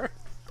Ladder.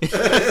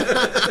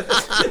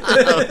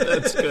 Oh,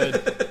 that's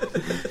good.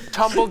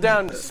 Tumble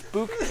Down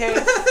Spook Case.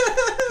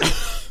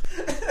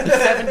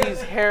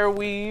 70s Hair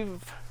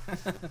Weave.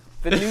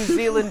 The New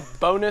Zealand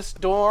Bonus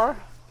Door.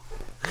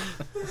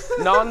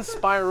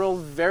 Non-spiral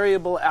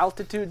Variable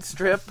Altitude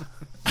Strip.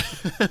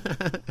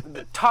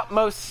 The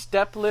Topmost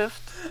Step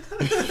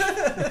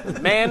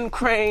Lift. Man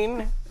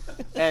Crane.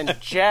 And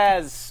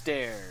Jazz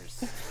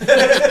Stairs. Right,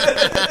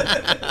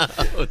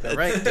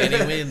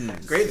 Danny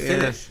wins. Great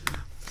finish.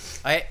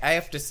 I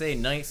have to say,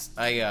 nice.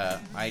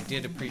 I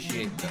did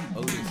appreciate the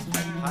Otis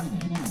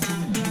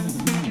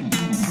hypotenuse.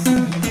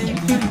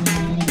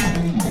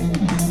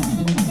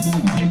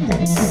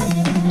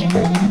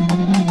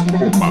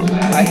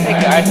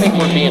 I think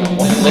we're being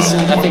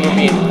listened. I think we're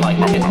being like.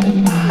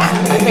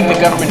 I think the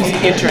government is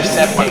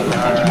intercepting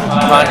our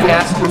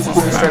podcast since we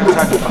started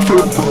talking about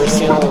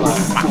controversial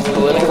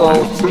political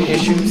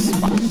issues.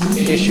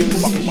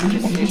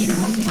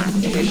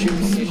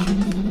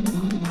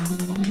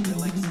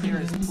 Like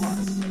Stairs Plus.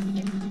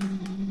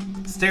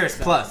 Stairs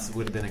Plus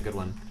would have been a good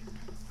one.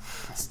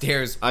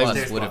 Stairs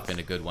Plus would have been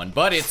a good one,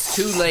 but it's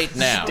too late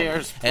now.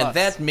 Stairs Plus. And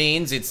that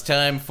means it's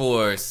time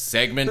for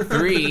segment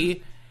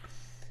 3.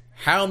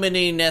 How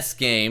many NES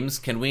games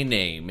can we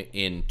name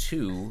in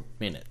 2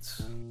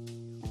 minutes?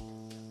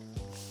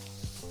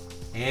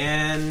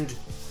 And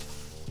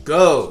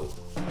go.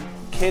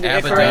 Kid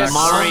Abaddon, Icarus,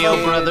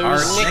 Mario Brothers,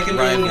 Arch Mega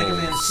Rival,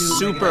 Man 2,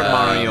 Super Mega Man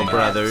Mario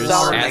Brothers,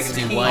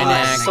 Asti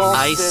Wynax,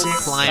 Ice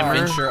Climber,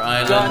 Adventure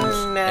Island,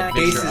 Gunnack,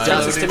 Adventure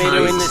Justice Island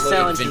Tomato in the 3,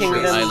 Silent Adventure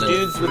Kingdom, Island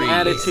Dudes with 3,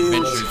 Attitudes,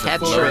 Adventures of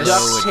Tetris, Lolo,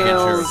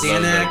 DuckTales, Adventure of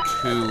Danak,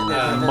 Lolo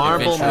 2,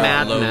 Marble Adventure of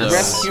Madness, Lolo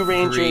Rescue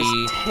Rangers, 3,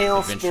 Adventure of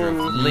Tailspin,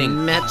 Link,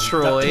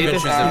 Metroid,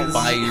 Adventures of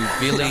Bayou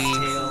Billy,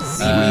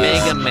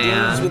 Mega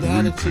Man.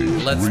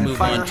 Let's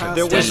move on to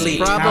There was Deadly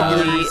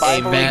probably a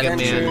Bible Mega Man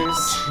Adventures,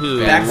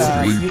 2. Back to the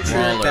Street Future,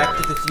 Brawler. Back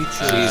to the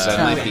Future. Jeez, I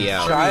might be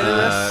out.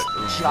 Gyrus,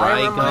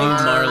 Rygar, Blue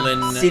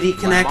Marlin, City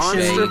Connection,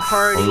 Monster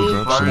Party,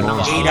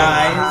 Eight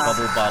Eyes,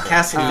 Bubble Bobble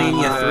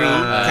Castlevania 3,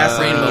 Rainbow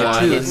Castlevania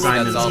 2, Islands,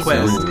 Simon's that's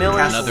Quest, also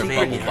Miller's another Secret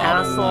Bubble Bobble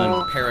Castle,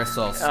 one,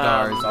 Parasol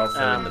Stars, also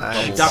in the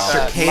Bubble Dr.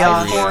 Bobble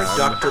Chaos, series.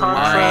 Dr. Contra,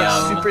 Mario,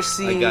 Super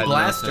C, I got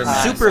Blaster nothing.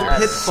 Master, Super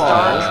Pitfall,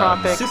 Star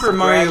Tropics, Super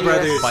Mario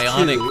Brothers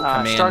Bionic 2,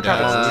 Commando, Star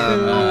Tropics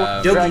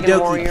 2, Doki Dragon Doki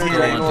Warrior, Panic,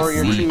 Dragon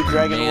Warrior 2,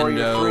 Dragon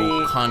Warrior Commando,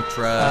 3,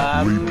 Contra,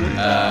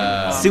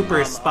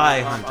 Super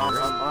Spy Hunter,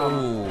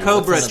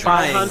 Cobra what's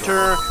Triangle,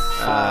 Hunter,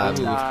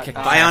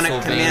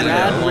 Bionic Commando,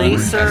 Rad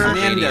Racer,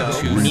 Commando,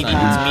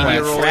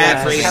 Meteoroid, Rad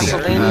Racer,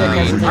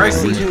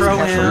 RC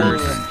Pro-Am,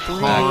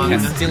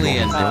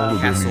 Castilian,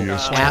 Castle,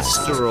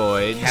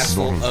 Asteroids,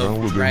 Castle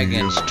of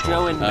Dragon,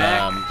 Joe and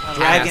Mac,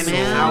 Dragon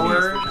Castle-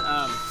 Power,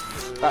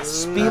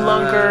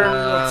 Spelunker,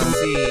 Let's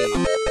see.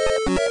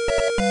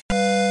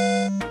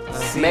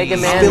 Mega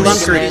Man,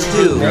 Spelunker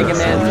 2, Mega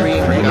Man 3,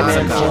 Mega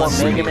Man 4,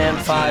 Mega Man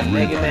 5,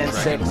 Mega Man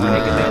 6,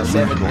 Mega Man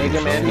 7,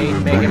 Mega Man 8,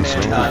 Mega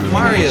Man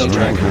Mario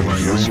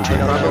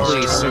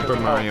probably Super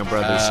Mario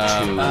Brothers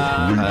 2.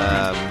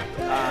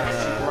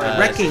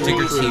 Wrecking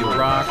Diggity Crew,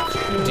 Rock,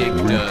 Dig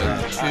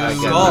Dug 2,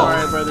 Golf,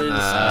 Mario Brothers,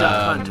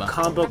 Duck Hunt,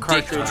 Combo Dick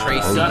Cartridge,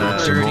 Tracy,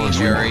 Duck Dirty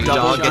Jerry,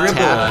 Dog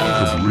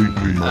Attack,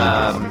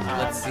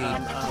 let's see,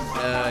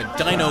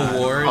 Dino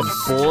Wars, a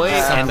boy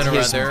and something or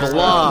his other.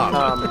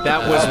 blob. That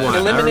was one. I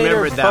Eliminator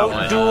remembered that Boat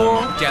one. Duel,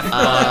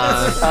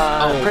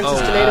 Princess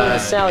Tomato and the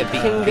Salad the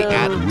Kingdom,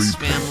 Addams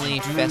Family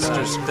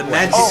Fester's The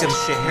Magic of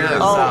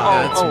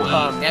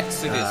Scheherazade.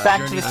 Exodus, Back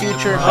to Journey the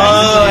Future,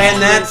 Oh,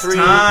 and that's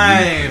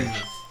time!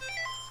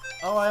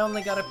 Oh, I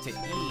only got up to E.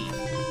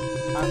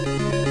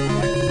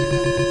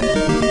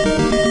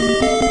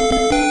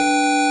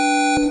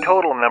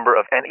 Total number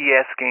of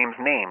NES games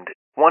named,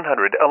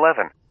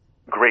 111.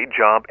 Great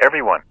job,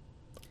 everyone.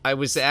 I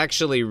was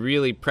actually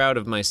really proud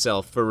of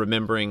myself for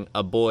remembering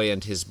A Boy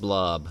and His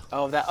Blob.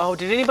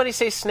 did anybody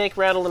say Snake,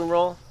 Rattle, and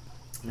Roll?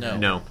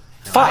 No.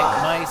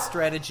 My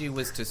strategy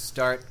was to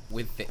start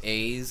with the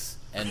A's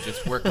and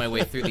just work my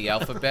way through the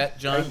alphabet,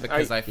 John,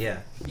 because Yeah,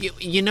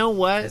 You know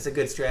what? that's a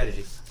good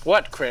strategy.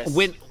 What, Chris?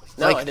 When,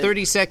 No, I like didn't.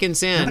 30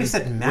 seconds in, Nobody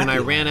said when I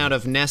Matthew. ran out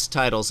of NES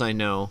titles I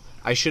know,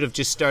 I should have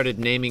just started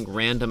naming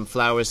random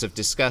Flowers of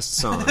Disgust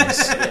songs.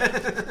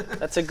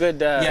 That's a good.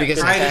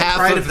 Because Pride, half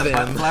Pride of of the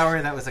Butt them- Flower,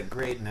 that was a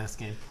great NES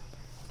game.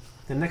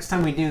 The next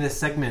time we do this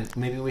segment,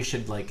 maybe we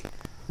should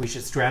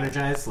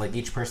strategize. Like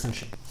each person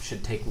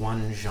should take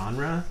one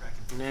genre,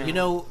 No. You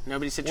know,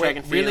 Nobody said track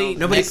and field. really,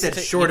 Nobody next said to-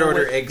 short you know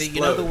order what, explode.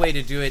 You know the way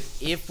to do it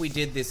if we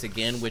did this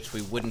again, which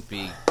we wouldn't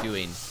be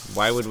doing.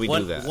 Why would we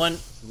One, do that?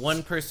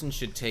 one person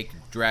should take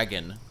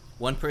dragon.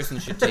 One person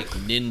should take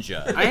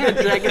ninja. I had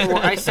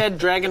I said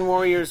Dragon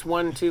Warriors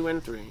 1, 2,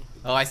 and 3.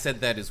 Oh, I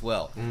said that as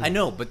well. I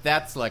know, but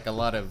that's like a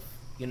lot of,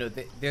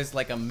 there's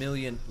like a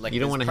million. Like You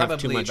don't want want to have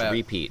too much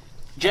repeat.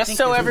 Just think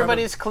so there's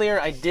everybody's clear,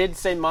 I did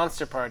say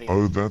Monster Party.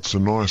 Oh, that's a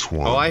nice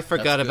one. Oh, I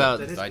forgot good.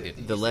 about I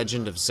didn't. The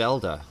Legend of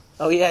Zelda.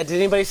 Oh yeah, did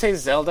anybody say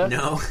Zelda?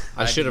 No.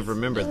 I should have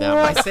remembered that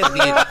I one. said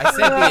the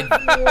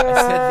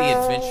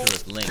Adventure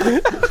of Link.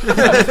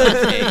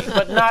 Okay.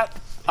 But not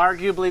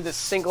arguably the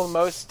single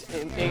most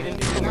commercial.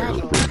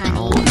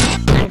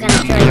 I'm gonna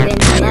throw you in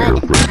the mud,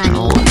 honey.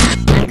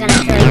 I'm gonna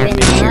throw you in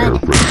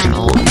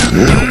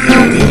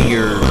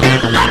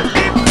the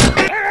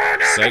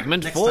mud.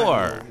 Segment Next 4.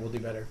 time we'll do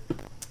better.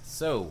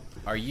 So,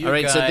 are you All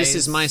right, guys so this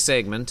is my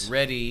segment.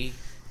 ready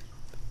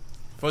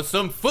for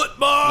some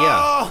football?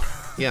 Yeah.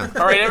 Yeah.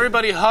 All right,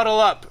 everybody huddle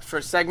up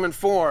for segment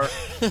 4.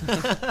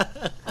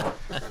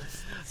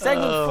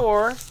 Segment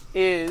 4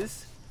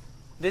 is...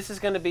 This is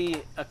going to be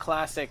a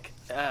classic.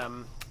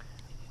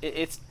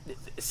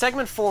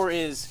 Segment 4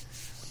 is...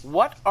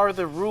 What are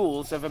the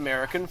rules of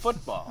American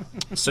football?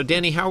 So,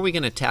 Danny, how are we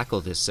going to tackle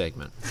this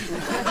segment?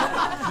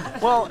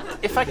 Well,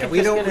 if I could We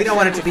just don't get we don't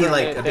want it to be for a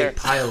like minute a there. big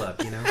pile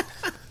up, you know.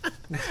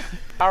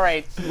 All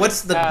right,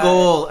 What's the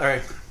goal? All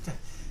right.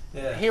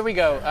 here we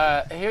go.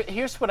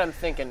 Here's what I'm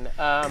thinking.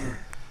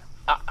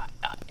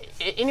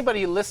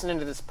 Anybody listening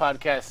to this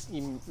podcast,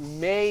 you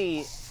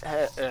may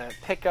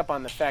pick up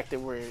on the fact that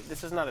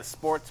this is not a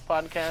sports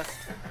podcast.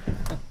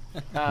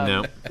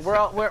 No. We're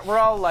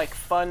all like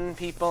fun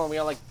people, and we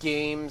all like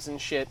games and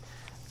shit.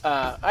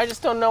 I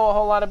just don't know a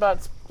whole lot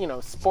about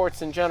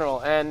sports in general.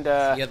 And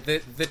Yeah,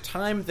 the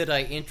time that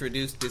I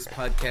introduced this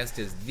podcast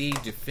as the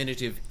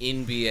definitive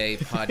NBA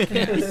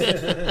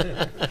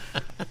podcast.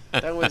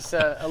 that was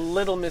a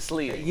little It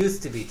misleading.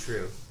 used to be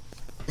true.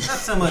 Not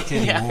so much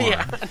anymore.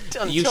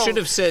 Yeah. You should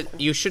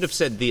have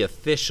said the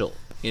official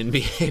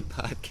NBA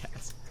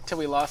podcast. Until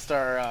we lost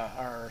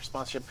our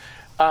sponsorship.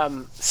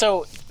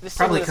 So this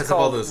Probably segment is 'cause of all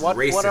called those what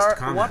racist are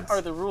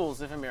comments. the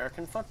rules of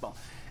American football?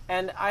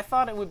 And I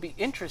thought it would be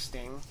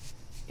interesting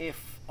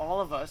if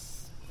all of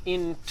us,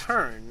 in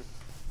turn,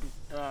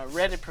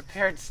 read a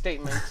prepared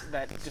statement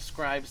that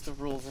describes the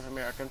rules of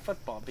American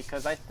football,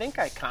 because I think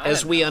I kind of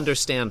As we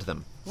understand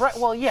them. right.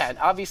 Well, yeah,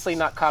 obviously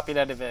not copied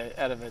out of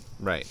a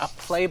Right. a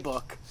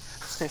playbook,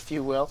 if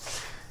you will.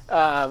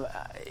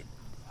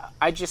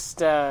 I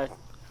just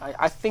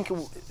I think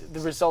the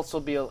results will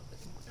be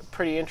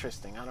pretty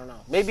interesting. I don't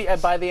know. Maybe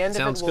by the end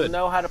Sounds of it, we'll good.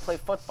 know how to play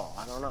football.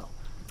 I don't know.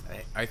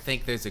 I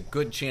think there's a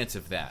good chance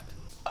of that.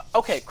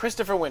 Okay,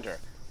 Christopher Winter,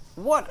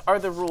 what are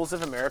the rules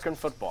of American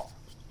football?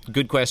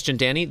 Good question,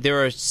 Danny.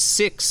 There are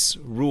 6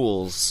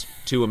 rules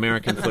to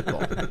American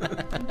football.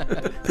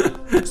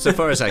 So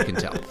far as I can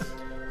tell.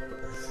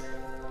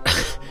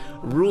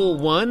 Rule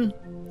 1.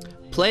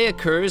 Play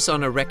occurs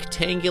on a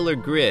rectangular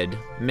grid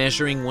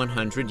measuring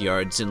 100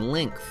 yards in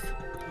length.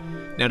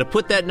 Now, to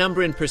put that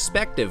number in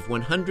perspective,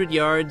 100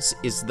 yards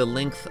is the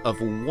length of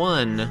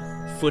 1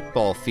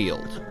 football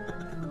field.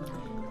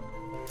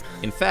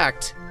 In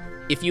fact,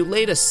 if you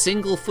laid a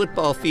single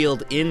football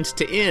field end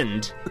to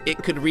end,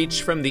 it could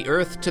reach from the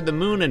Earth to the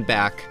Moon and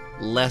back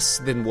less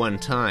than 1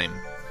 time.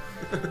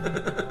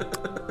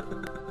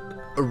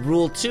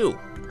 Rule 2.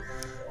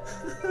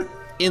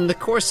 In the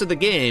course of the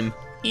game,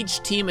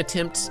 each team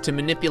attempts to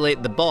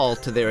manipulate the ball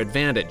to their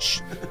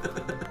advantage.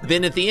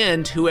 Then at the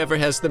end, whoever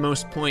has the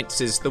most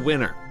points is the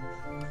winner.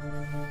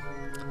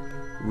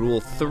 Rule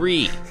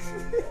 3.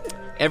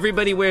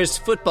 Everybody wears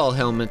football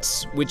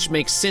helmets, which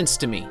makes sense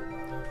to me.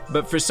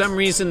 But for some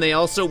reason, they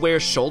also wear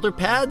shoulder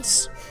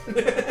pads?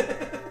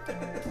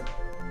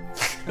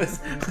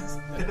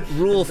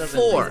 Rule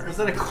 4. Was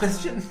that a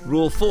question?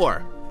 Rule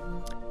 4.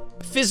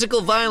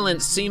 Physical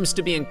violence seems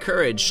to be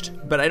encouraged,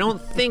 but I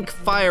don't think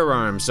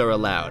firearms are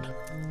allowed.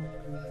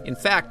 In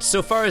fact,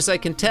 so far as I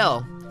can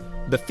tell,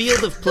 the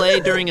field of play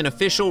during an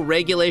official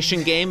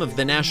regulation game of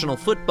the National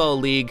Football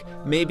League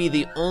may be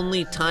the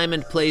only time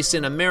and place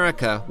in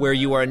America where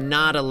you are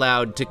not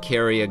allowed to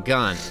carry a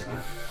gun.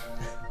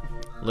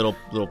 Little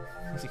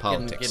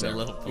politics Getting there. a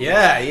little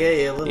Yeah.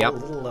 Little, Yep.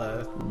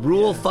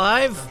 Rule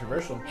 5.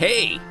 controversial.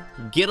 Hey,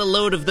 get a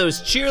load of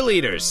those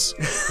cheerleaders.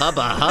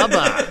 Hubba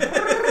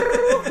hubba.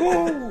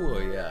 Oh,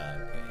 yeah.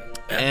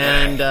 Okay.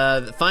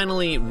 And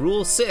finally,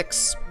 Rule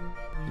 6.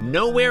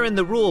 Nowhere in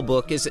the rule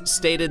book is it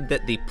stated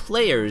that the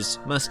players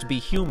must be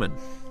human.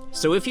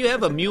 So if you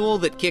have a mule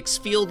that kicks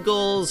field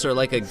goals or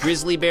like a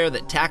grizzly bear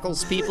that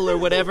tackles people or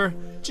whatever,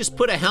 just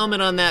put a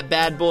helmet on that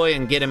bad boy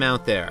and get him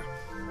out there.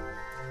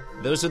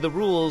 Those are the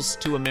rules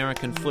to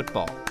American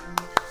football.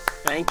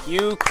 Thank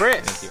you,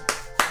 Chris. Thank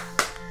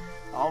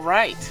you. All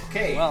right.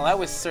 Okay. Well, that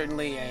was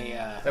certainly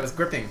a That was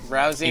gripping.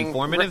 rousing,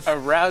 Informative? a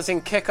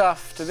rousing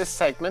kickoff to this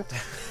segment.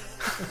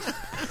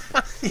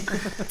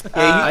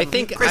 I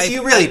think Chris, I,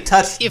 you really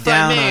touched if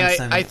down I may, on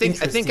some I think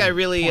I interesting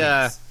really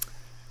points.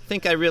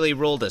 think I really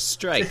rolled a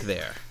strike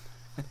there.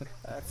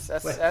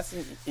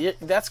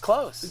 That's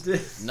close.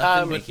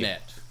 Nothing but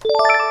net.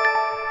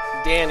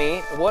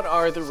 Danny, what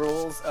are the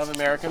rules of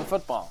American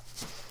football?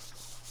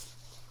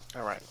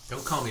 All right.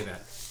 Don't call me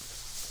that.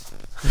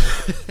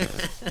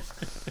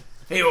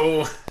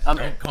 Hey-oh.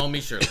 Don't call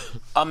me Shirley.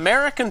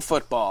 American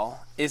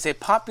football is a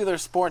popular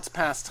sports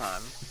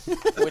pastime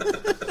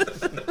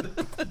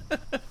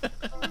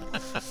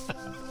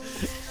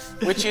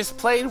which is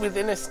played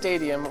within a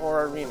stadium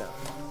or arena.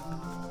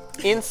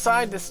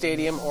 Inside the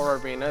stadium or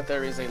arena,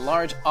 there is a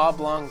large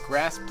oblong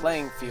grass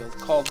playing field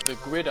called the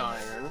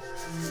gridiron,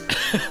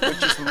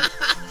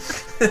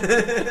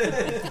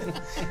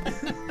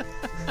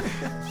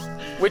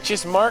 which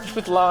is marked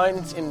with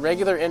lines in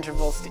regular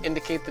intervals to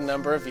indicate the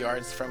number of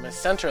yards from a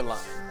center line.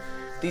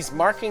 These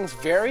markings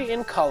vary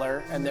in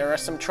color, and there are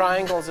some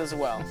triangles as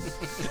well.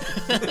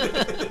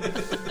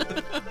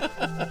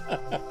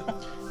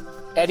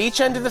 At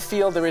each end of the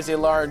field, there is a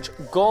large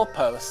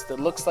goalpost that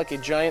looks like a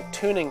giant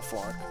tuning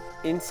fork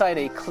inside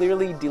a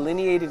clearly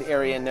delineated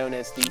area known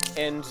as the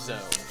end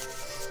zone.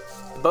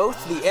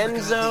 Both the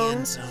end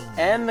zone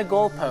and the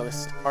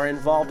goalpost are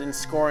involved in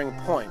scoring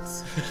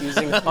points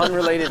using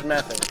unrelated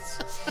methods.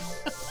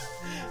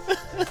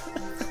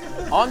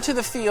 Onto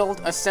the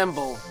field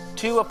assemble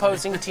 2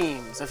 opposing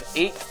teams of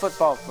 8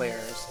 football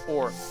players,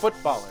 or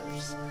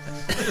footballers.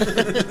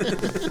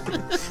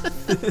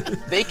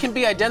 They can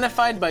be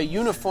identified by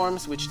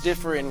uniforms which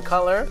differ in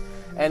color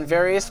and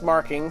various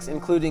markings,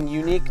 including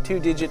unique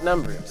 2-digit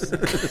numbers.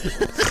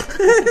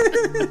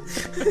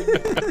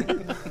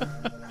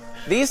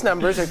 These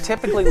numbers are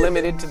typically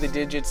limited to the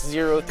digits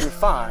 0 through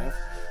 5,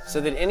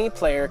 so that any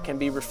player can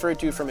be referred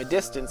to from a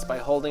distance by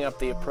holding up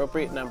the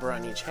appropriate number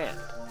on each hand.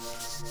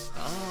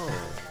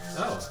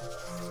 Oh.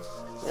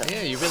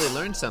 Yeah, you really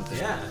learned something.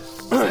 Yeah.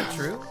 Is that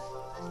true?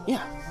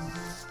 Yeah.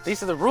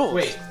 These are the rules.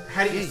 Wait,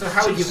 how do you... So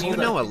how would you hold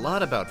know up? a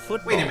lot about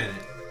football. Wait a minute.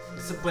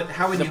 So, but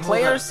how would The you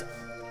players... hold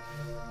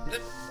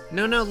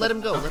No, let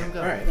him go. Let him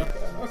go. up? All right.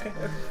 Okay.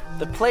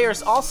 The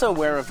players also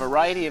wear a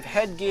variety of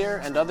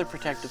headgear and other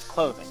protective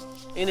clothing.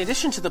 In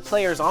addition to the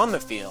players on the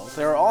field,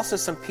 there are also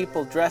some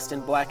people dressed in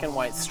black and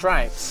white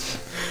stripes,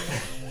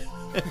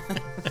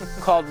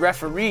 called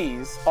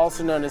referees,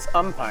 also known as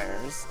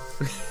umpires,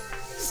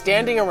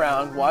 standing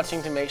around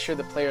watching to make sure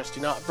the players do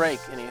not break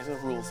any of the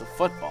rules of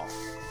football.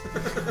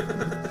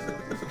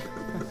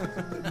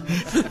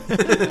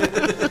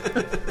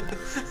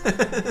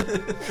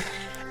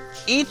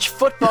 Each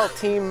football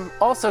team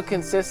also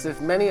consists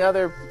of many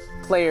other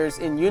players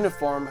in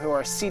uniform who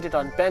are seated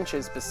on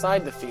benches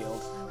beside the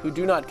field who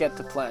do not get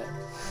to play.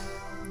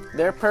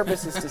 Their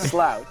purpose is to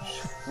slouch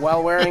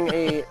while wearing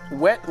a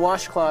wet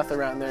washcloth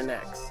around their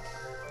necks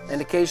and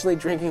occasionally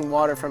drinking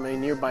water from a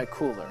nearby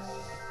cooler.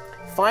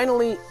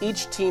 Finally,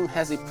 each team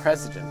has a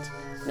president,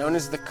 known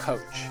as the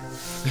coach.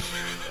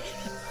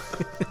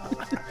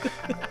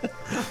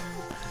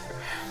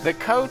 The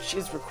coach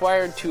is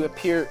required to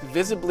appear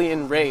visibly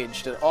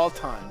enraged at all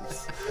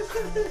times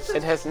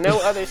and has no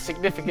other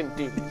significant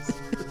duties.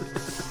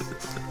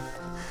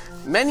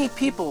 Many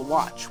people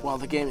watch while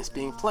the game is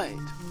being played,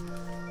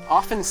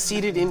 often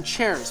seated in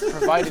chairs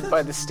provided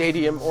by the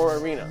stadium or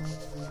arena.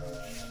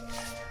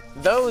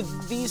 Though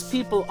these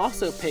people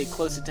also pay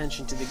close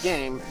attention to the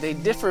game, they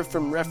differ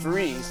from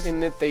referees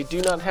in that they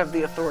do not have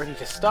the authority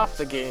to stop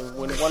the game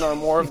when one or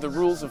more of the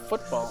rules of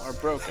football are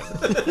broken.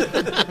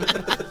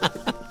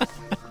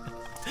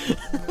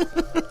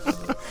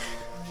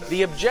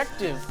 The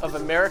objective of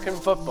American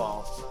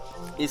football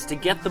is to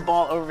get the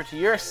ball over to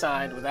your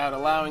side without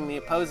allowing the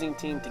opposing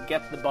team to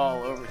get the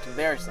ball over to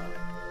their side.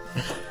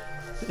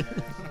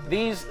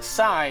 These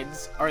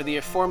sides are the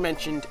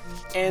aforementioned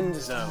end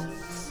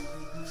zones.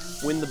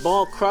 When the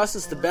ball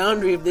crosses the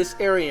boundary of this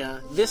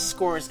area, this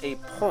scores a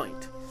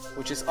point,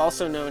 which is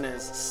also known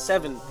as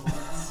 7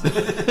 points.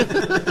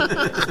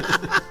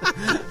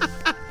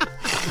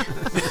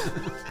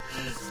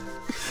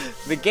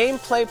 The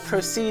gameplay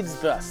proceeds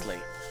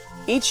thusly.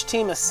 Each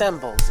team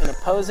assembles in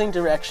opposing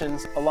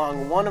directions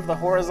along one of the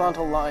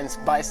horizontal lines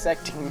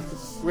bisecting the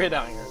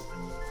gridiron.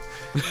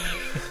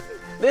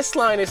 This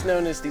line is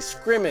known as the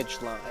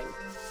scrimmage line,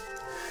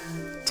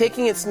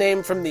 taking its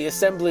name from the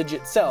assemblage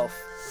itself,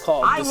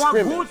 called the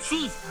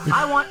scrimmage.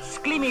 I want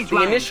scrimmage.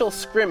 The initial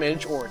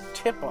scrimmage, or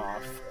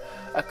tip-off,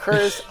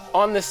 occurs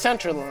on the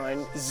center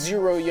line,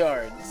 0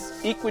 yards,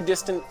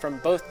 equidistant from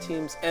both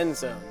teams' end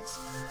zones.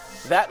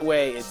 That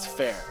way, it's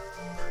fair.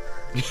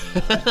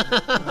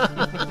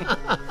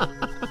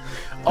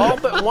 All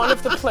but one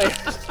of the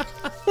players...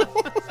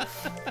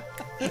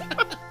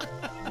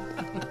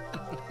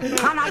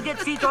 Can I get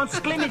seat on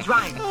scrimmage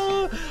line?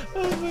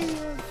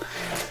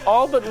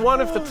 All but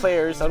one of the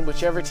players on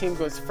whichever team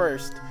goes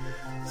first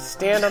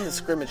stand on the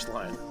scrimmage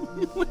line.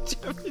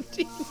 Whichever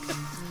team.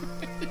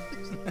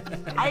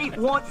 I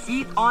want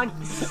seat on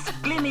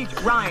scrimmage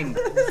line.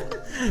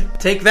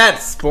 Take that,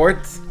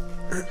 sports.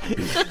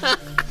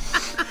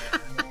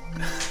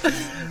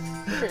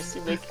 Chris,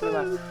 you make me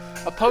laugh.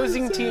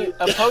 Opposing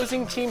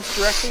teams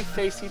directly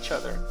face each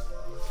other.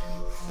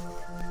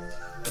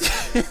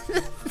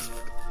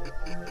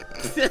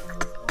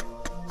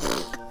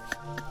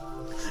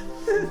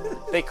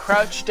 They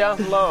crouch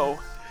down low,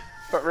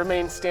 but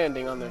remain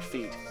standing on their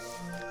feet.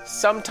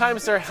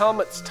 Sometimes their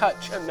helmets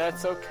touch, and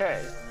that's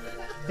okay.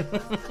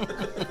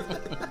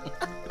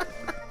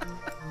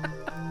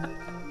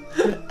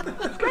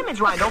 Scrimmage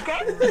round, okay?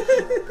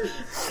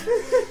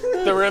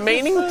 The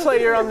remaining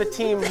player on the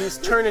team whose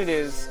turn it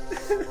is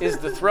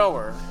the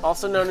thrower,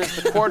 also known as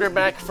the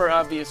quarterback for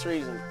obvious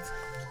reasons.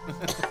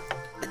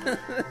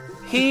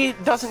 He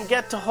doesn't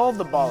get to hold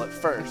the ball at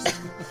first.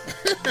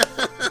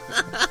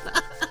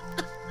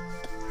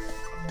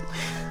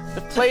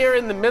 The player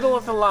in the middle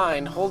of the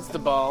line holds the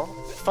ball,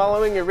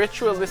 following a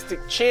ritualistic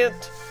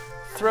chant,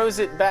 throws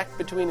it back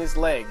between his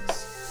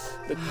legs.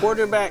 The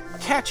quarterback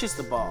catches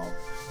the ball.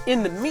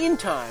 In the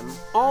meantime,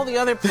 all the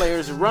other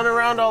players run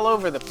around all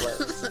over the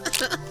place.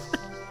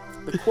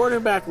 The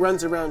quarterback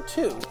runs around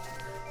too,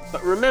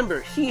 but remember,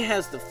 he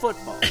has the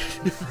football.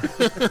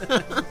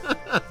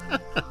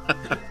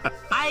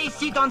 I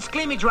sit on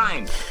scrimmage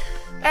line.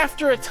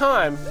 After a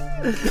time,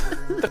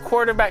 the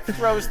quarterback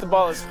throws the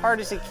ball as hard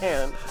as he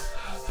can,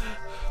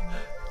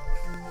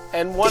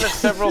 and one of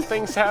several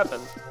things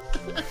happen.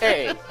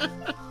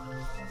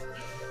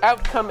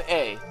 Outcome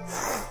A.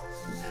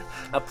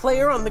 A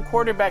player on the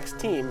quarterback's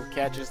team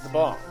catches the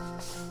ball.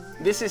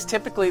 This is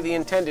typically the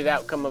intended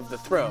outcome of the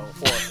throw,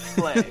 or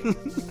play.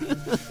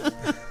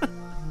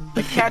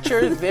 The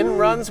catcher then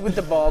runs with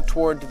the ball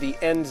toward the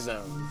end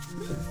zone.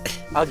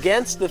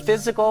 Against the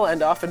physical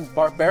and often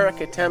barbaric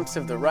attempts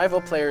of the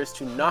rival players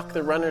to knock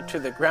the runner to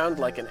the ground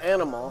like an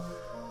animal,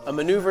 a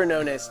maneuver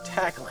known as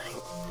tackling.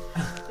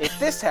 If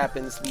this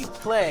happens, the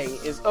play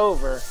is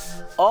over.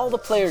 All the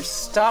players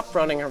stop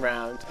running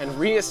around and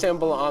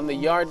reassemble on the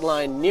yard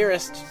line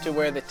nearest to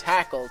where the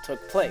tackle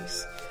took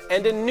place,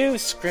 and a new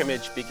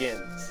scrimmage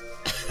begins.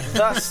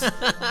 Thus,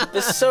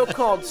 the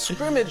so-called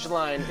scrimmage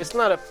line is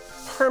not a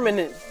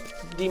permanent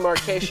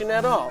demarcation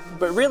at all,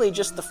 but really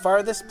just the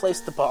farthest place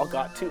the ball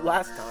got to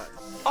last time.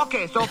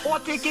 Okay, so 4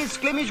 tickets,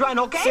 scrimmage line,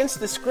 okay? Since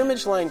the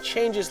scrimmage line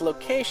changes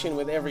location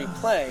with every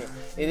play,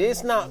 it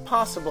is not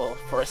possible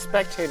for a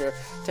spectator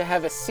to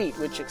have a seat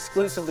which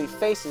exclusively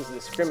faces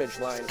the scrimmage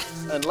line,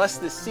 unless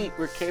the seat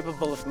were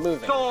capable of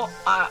moving. So,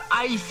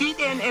 I sit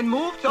and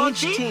move, so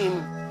Each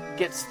team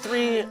gets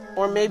 3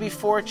 or maybe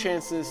 4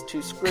 chances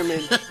to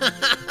scrimmage.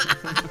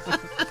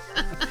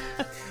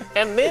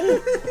 And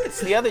then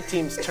it's the other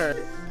team's turn.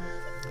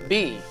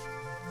 B.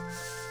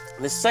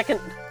 The second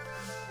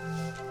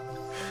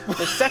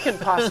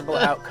possible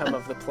outcome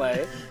of the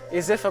play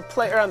is if a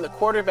player on the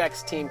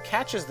quarterback's team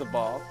catches the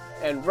ball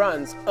and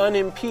runs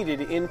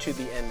unimpeded into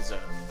the end zone.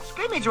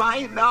 Scrimmage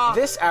line,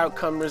 This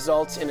outcome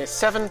results in a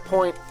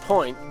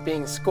 7-point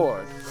being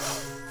scored.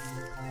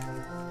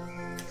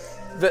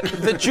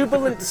 The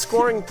jubilant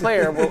scoring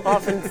player will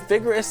often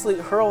vigorously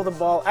hurl the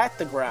ball at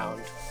the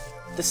ground,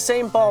 the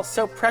same ball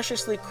so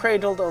preciously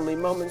cradled only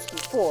moments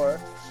before,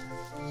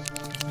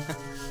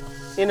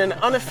 in an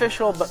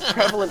unofficial but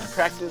prevalent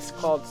practice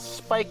called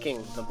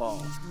spiking the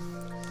ball.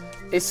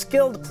 A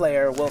skilled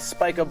player will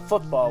spike a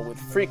football with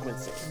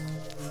frequency.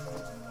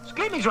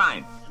 Scrimmage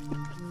line.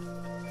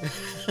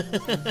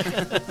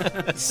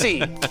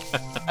 C.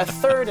 A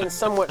third and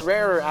somewhat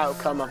rarer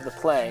outcome of the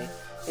play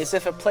is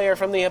if a player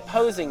from the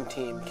opposing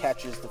team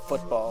catches the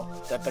football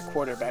that the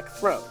quarterback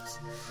throws.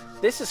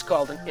 This is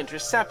called an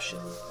interception.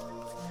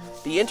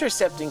 The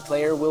intercepting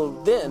player will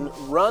then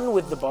run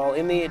with the ball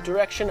in the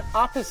direction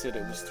opposite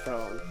it was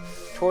thrown,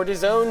 toward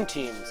his own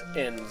team's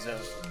end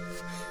zone.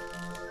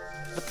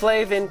 The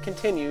play then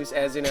continues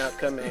as in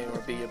outcome A or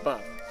B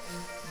above.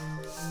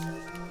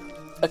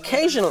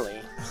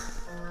 Occasionally,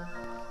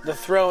 the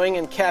throwing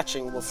and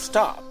catching will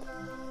stop,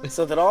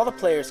 so that all the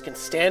players can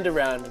stand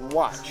around and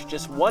watch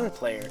just one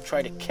player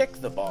try to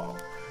kick the ball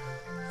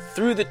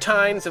through the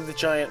tines of the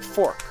giant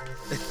fork.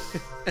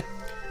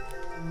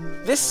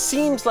 This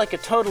seems like a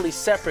totally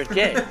separate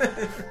game,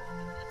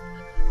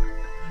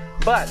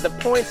 but the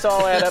points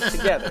all add up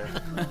together,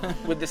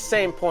 with the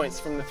same points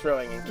from the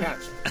throwing and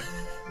catching.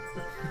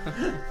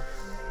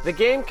 The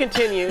game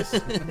continues.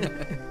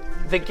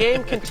 The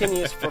game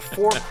continues for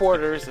 4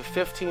 quarters of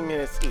 15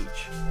 minutes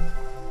each.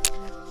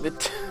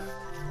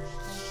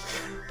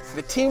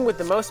 The team with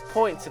the most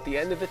points at the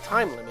end of the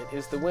time limit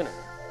is the winner.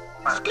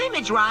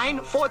 Scrimmage line,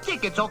 4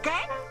 tickets,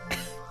 okay?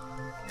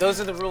 Those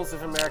are the rules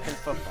of American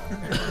football.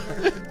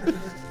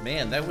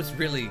 Man, that was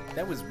really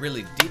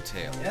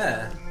detailed.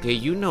 Yeah. Yeah,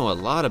 you know a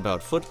lot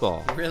about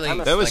football. Really,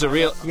 That was a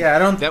real. Yeah, I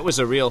don't. That was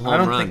a real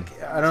home run.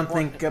 I don't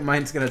think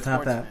mine's gonna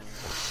top that.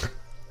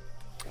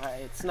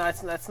 It's not.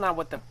 That's not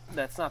what the.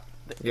 That's not.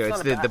 Yeah,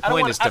 not the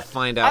point is to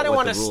find out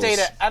what the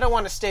rules. I don't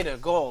want to state a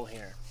goal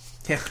here.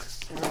 Yeah.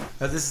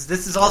 This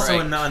is also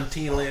a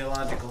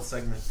non-teleological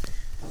segment.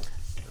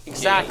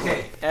 Exactly.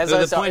 Okay.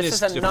 So the point is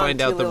to find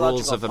out the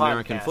rules of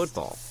American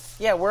football.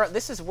 Yeah,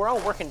 we're all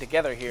working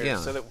together here, Yeah.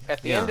 so that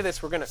at the end of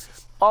this, we're gonna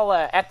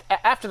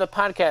after the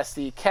podcast,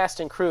 the cast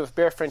and crew of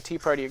Bear Friend Tea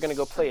Party are gonna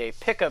go play a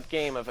pickup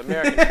game of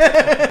American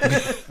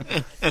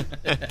football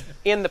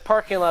in the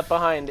parking lot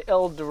behind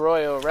El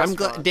Dorado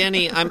Restaurant.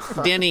 Danny.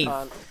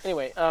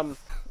 Anyway,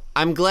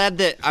 I'm glad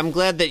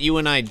that you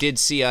and I did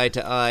see eye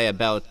to eye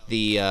about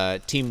the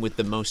team with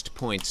the most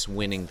points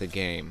winning the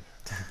game.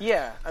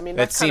 Yeah, I mean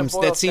that seems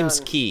down...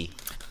 key.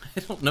 I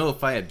don't know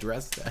if I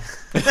addressed that.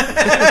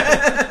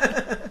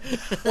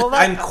 Well,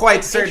 I'm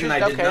quite certain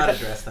I did not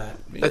address that.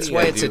 That's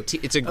why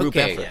it's a group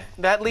effort. Yeah.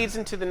 That leads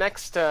into the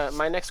next.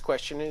 My next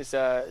question is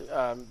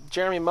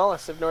Jeremy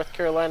Mullis of North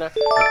Carolina.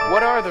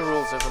 What are the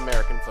rules of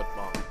American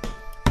football?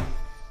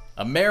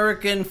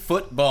 American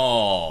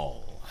football.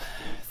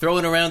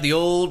 Throwing around the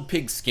old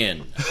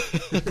pigskin.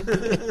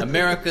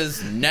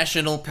 America's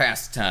national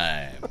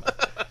pastime.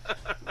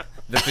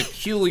 The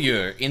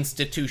peculiar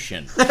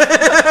institution. The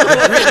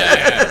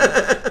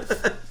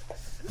gridiron.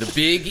 The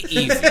big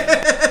easy.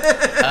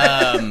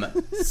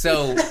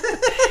 So,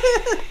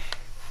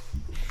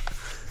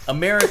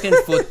 American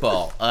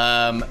football.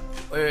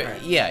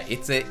 Yeah,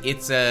 it's a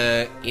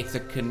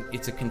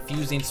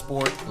confusing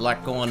sport. A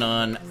lot going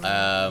on.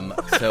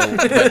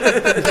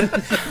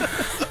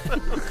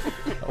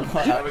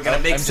 We're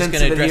gonna make sense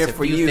of it here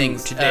for you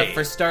things. today.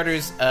 For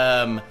starters,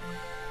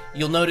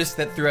 you'll notice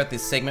that throughout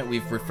this segment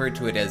we've referred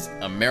to it as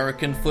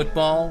American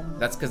football.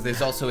 That's because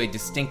there's also a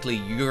distinctly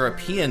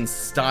European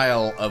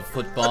style of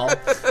football.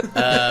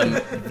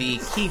 The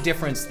key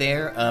difference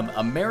there,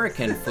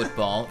 American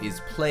football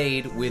is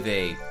played with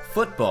a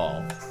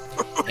football,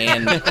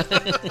 and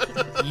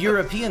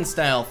European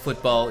style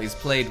football is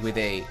played with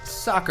a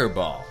soccer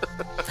ball.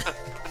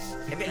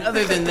 And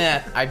other than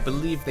that, I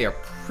believe they are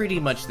pretty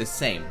much the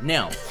same.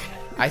 Now,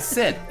 I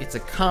said it's a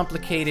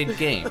complicated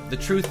game. The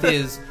truth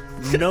is,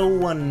 no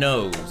one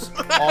knows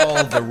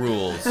all the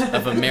rules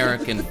of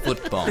American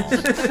football.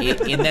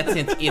 In that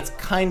sense, it's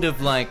kind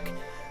of like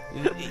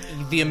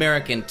the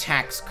American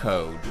tax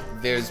code.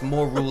 There's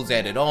more rules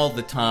added all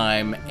the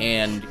time,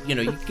 and,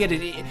 you get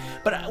it.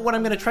 But what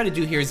I'm going to try to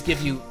do here is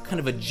give you kind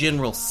of a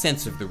general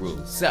sense of the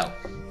rules. So,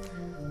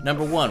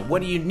 number one,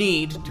 what do you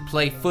need to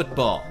play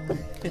football?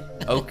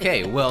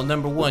 Okay, well,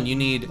 number one, you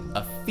need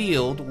a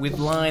field with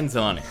lines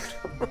on it.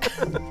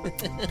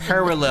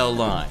 Parallel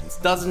lines.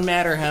 Doesn't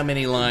matter how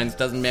many lines,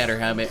 doesn't matter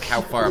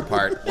how far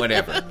apart,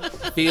 whatever.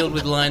 Field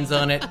with lines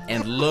on it,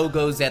 and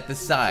logos at the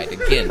side.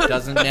 Again,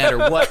 doesn't matter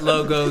what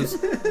logos,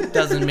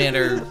 doesn't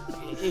matter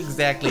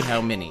exactly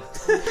how many.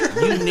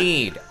 You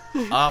need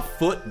a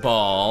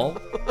football,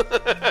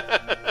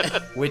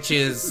 which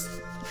is,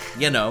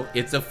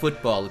 it's a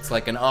football. It's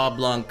like an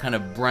oblong kind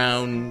of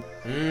brown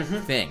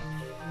thing.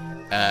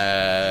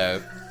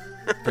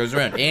 Goes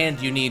around.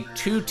 And you need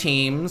 2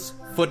 teams,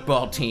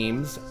 football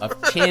teams, of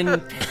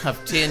 10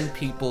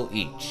 people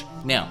each.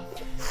 Now,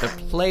 the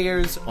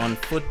players on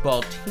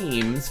football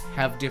teams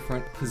have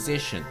different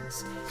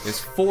positions. There's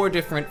 4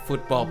 different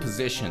football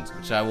positions,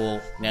 which I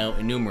will now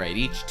enumerate.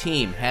 Each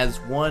team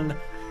has 1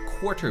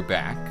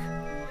 quarterback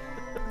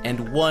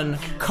and 1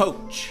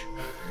 coach.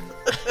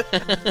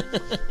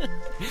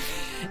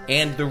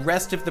 And the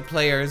rest of the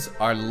players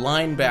are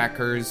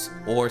linebackers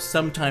or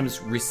sometimes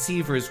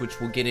receivers, which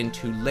we'll get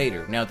into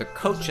later. Now, the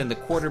coach and the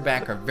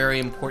quarterback are very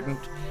important,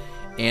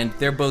 and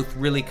they're both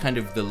really kind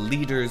of the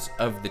leaders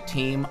of the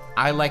team.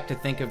 I like to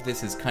think of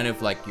this as kind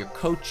of like your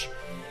coach,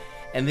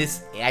 and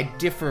this, I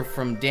differ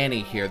from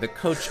Danny here. The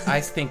coach,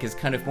 I think, is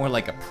kind of more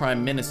like a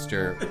prime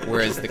minister,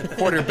 whereas the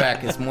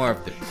quarterback is more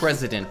of the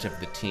president of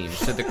the team.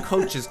 So the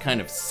coach is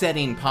kind of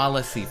setting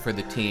policy for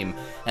the team,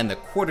 and the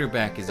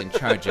quarterback is in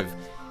charge of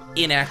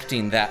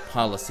enacting that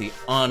policy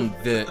on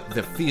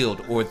the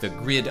field or the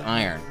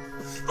gridiron.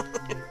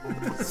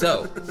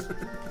 So,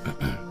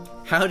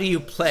 how do you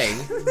play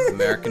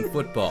American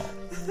football?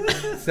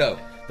 So,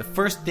 the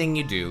first thing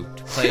you do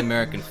to play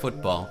American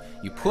football,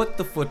 you put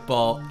the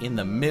football in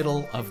the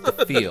middle of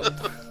the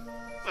field.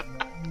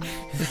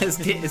 As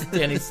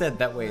Danny said,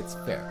 that way it's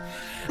fair.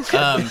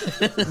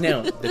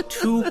 Now, the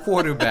 2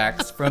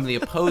 quarterbacks from the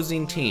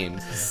opposing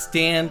teams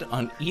stand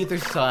on either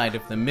side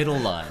of the middle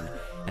line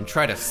and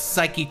try to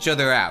psych each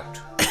other out.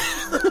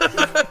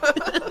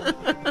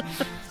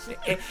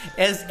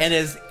 As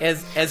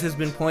has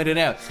been pointed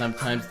out,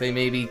 sometimes they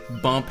maybe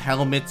bump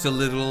helmets a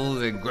little,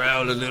 they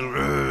growl a little,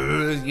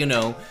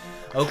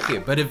 Okay,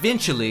 but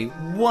eventually,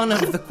 one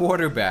of the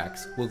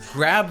quarterbacks will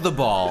grab the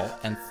ball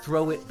and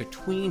throw it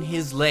between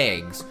his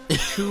legs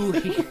to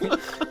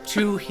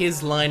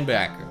his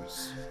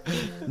linebackers.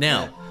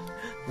 Now,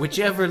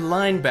 whichever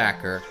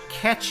linebacker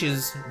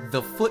catches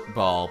the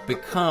football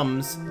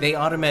they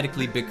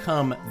automatically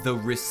become the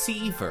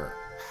receiver.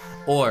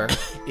 Or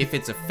if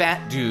it's a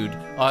fat dude,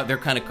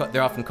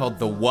 they're often called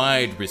the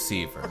wide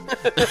receiver.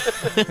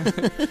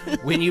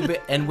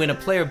 When a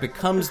player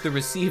becomes the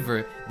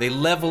receiver, they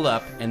level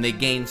up and they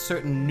gain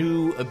certain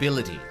new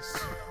abilities,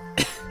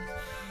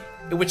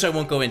 which I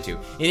won't go into.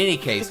 In any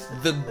case,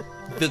 the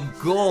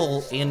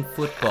goal in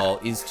football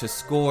is to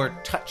score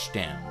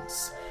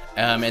touchdowns.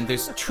 And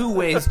there's 2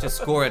 ways to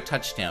score a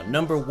touchdown.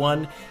 Number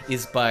 1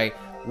 is by,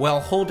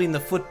 while holding the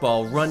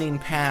football, running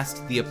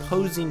past the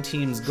opposing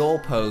team's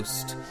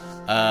goalpost,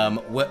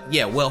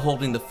 while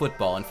holding the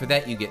football. And for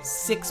that, you get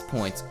 6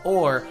 points.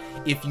 Or,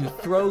 if you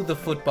throw the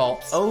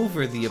football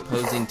over the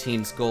opposing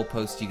team's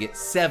goalpost, you get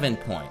 7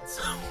 points.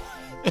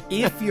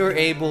 if you're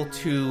able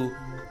to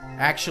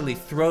actually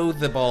throw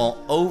the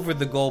ball over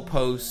the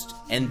goalpost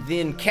and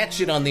then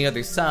catch it on the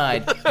other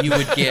side, you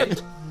would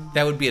get...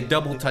 That would be a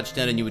double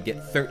touchdown, and you would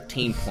get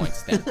 13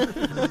 points then.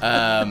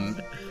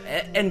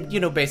 And,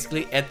 you know,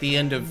 basically, at the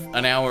end of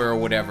an hour or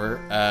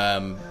whatever,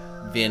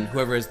 then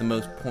whoever has the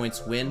most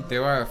points win.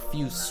 There are a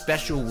few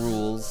special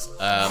rules.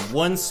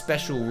 One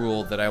special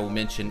rule that I will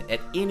mention: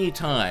 at any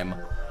time,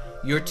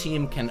 your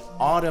team can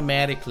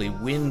automatically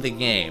win the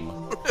game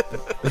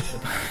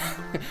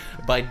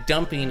by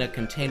dumping a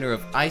container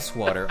of ice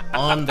water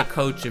on the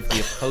coach of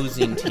the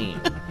opposing team.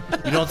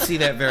 You don't see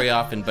that very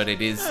often, but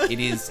it is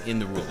in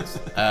the rules.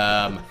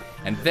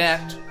 And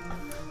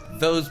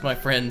those, my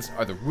friends,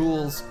 are the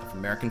rules of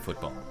American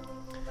football.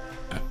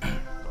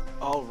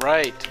 All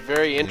right,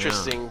 very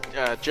interesting,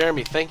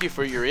 Jeremy. Thank you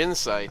for your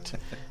insight.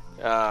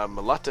 A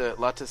lot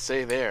to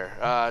say there.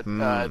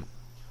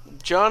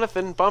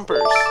 Jonathan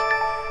Bumpers.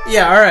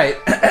 Yeah, all right.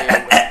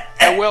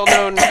 A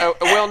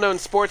well-known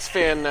sports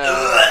fan.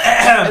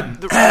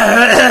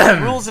 The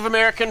rules of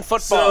American football.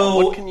 So,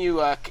 what can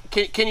you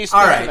speak to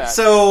that?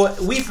 So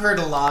we've heard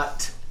a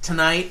lot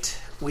tonight.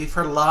 We've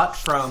heard a lot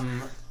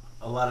from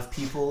a lot of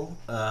people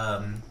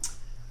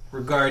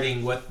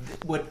regarding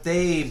what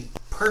they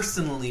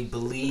personally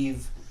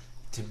believe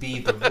to be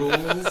the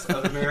rules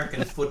of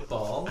American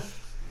football.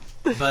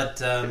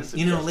 But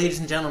ladies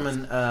and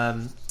gentlemen,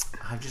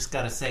 I've just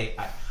got to say,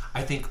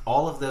 I think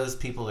all of those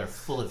people are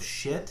full of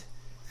shit.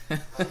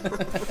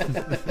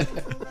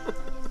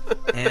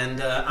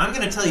 And I'm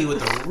going to tell you what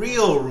the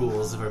real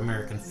rules of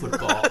American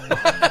football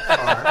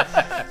are,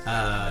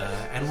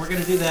 and we're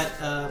going to do that.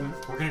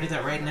 We're going to do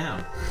that right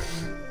now.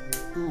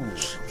 Ooh.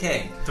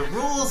 Okay, the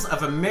rules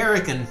of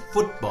American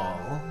football.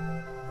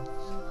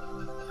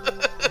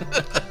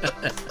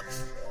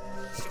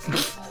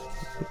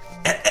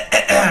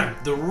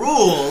 The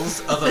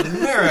rules of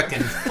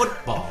American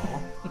football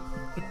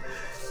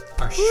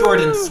are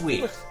short and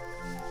sweet.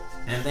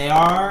 And they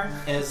are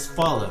as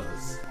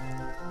follows.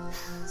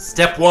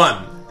 Step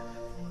 1.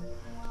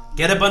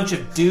 Get a bunch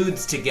of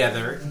dudes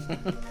together.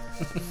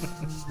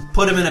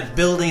 Put them in a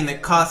building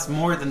that costs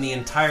more than the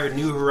entire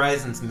New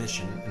Horizons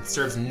mission and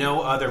serves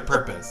no other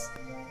purpose.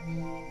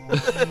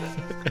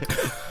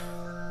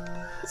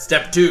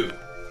 Step 2.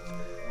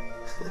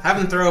 Have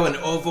them throw an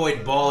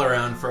ovoid ball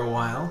around for a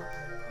while.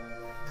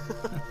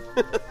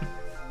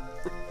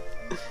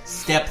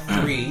 Step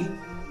 3.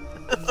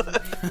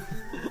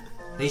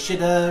 They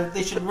should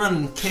run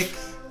and kick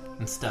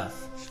and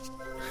stuff.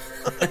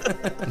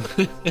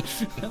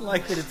 I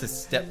like that it's a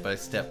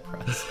step-by-step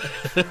process.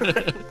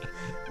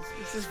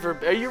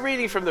 Are you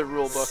reading from the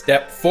rule book?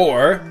 Step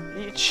 4.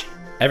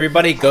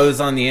 Everybody goes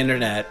on the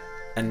internet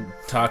and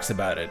talks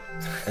about it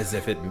as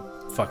if it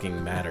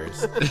fucking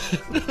matters.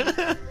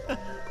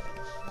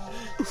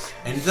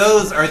 And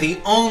those are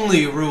the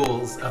only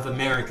rules of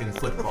American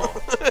football.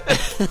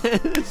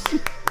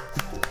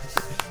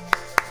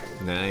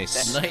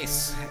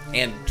 Nice.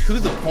 And to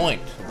the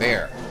point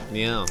there.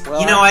 Yeah.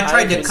 Well, I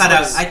tried to cut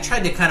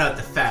out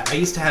the fat. I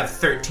used to have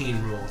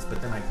 13 rules,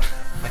 but then I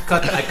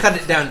cut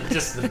it down to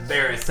just the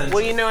bare essentials.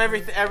 Well,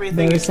 everything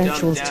Bare is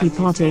Essentials dumbed Tea down.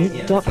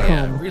 Party.com.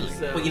 Yeah, really.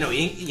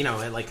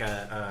 Well, like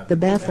a The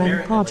Bear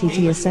Friend Party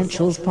Tea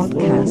Essentials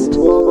Podcast.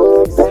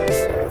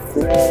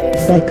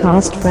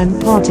 Bearcast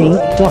Friend Party.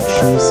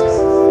 Shoes.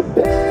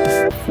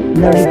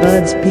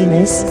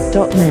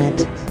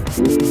 LarryBirdsPenis.net.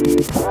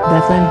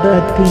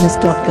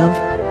 BearFriendBirdPenis.gov.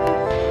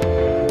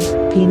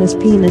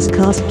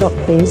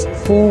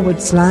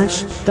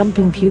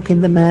 peniscast.biz/dumping puke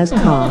in the mayor's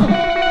car. Well,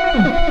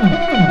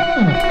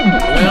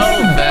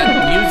 that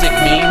music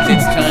means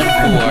it's time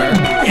for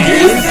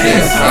Is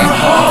This a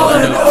Hall &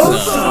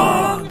 Oates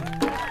Song?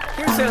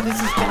 Here's how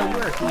this is going to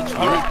work each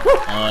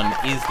week on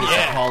Is This a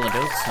Hall &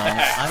 Oates Song.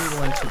 I'm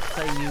going to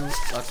play you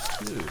a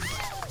clue.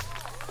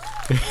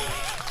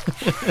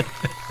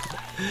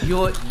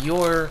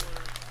 Your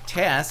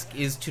task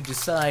is to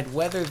decide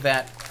whether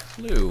that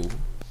clue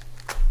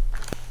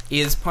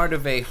is part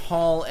of a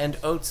Hall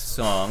 & Oates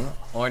song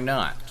or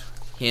not.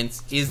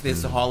 Hence, is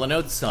this a Hall &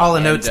 Oates song? Hall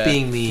 & Oates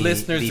being the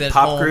listeners the at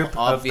pop home group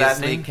of that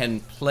obviously name?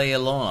 can play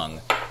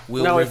along.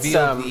 We'll No,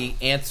 reveal the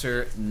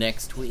answer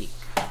next week.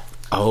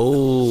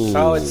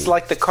 Oh, it's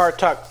like the Car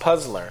Talk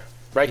Puzzler,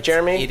 right,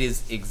 Jeremy? It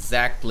is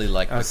exactly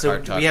like the so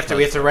Car Talk we have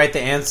to write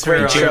the answer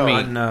Great show.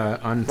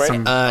 on Right.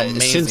 some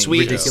since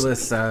we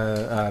ridiculous.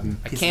 I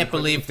can't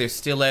believe they're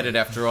still at it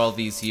after all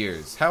these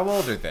years. How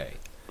old are they?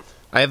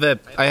 I have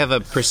a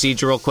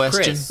procedural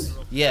question. Chris.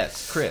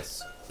 Yes,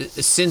 Chris.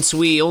 Since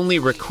we only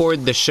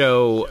record the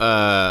show,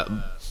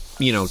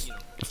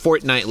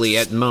 fortnightly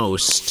at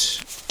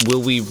most,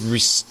 will we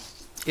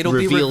It'll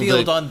be reveal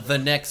revealed on the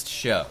next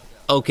show.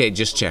 Okay,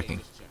 just checking.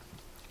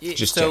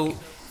 Just checking.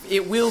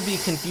 It will be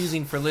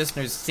confusing for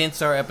listeners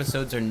since our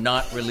episodes are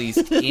not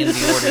released in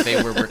the order they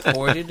were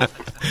recorded.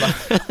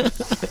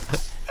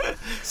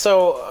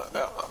 So,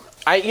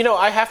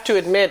 I have to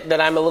admit that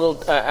I'm a little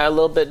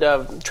bit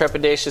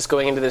trepidatious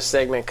going into this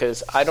segment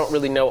because I don't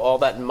really know all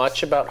that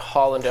much about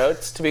Hall &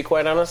 Oates, to be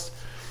quite honest.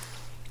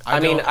 I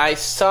mean, I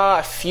saw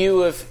a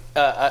few of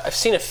I've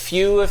seen a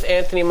few of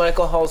Anthony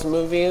Michael Hall's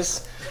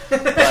movies,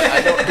 but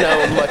I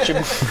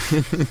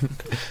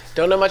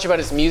don't know much about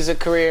his music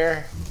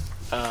career.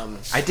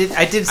 I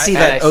did see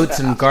that Oates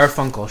and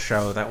Garfunkel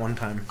show that one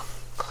time.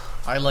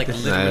 I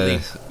literally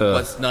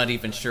was not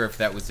even sure if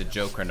that was a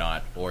joke or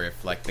not, or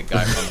if like the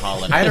guy from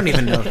Holland. I don't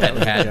even know if that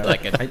was had a joke.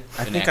 like an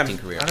think acting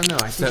career. I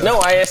don't know. No,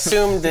 I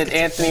assumed that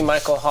Anthony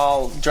Michael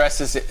Hall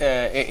dresses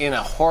in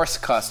a horse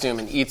costume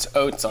and eats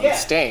oats on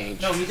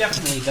stage. No, he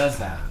definitely does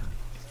that.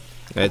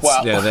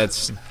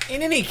 That's.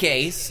 In any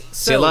case,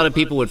 See, a lot of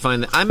people would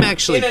find that. I'm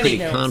actually pretty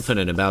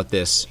confident about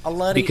this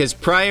because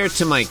prior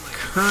to my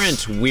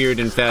current weird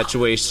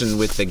infatuation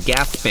with the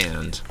Gap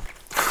Band,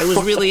 I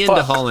was really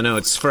into Hall &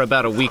 Oates for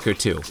about a week or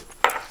two.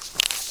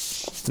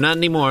 Not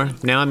anymore.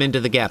 Now I'm into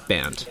the Gap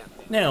Band.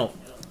 Now,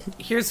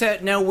 here's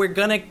that. Now we're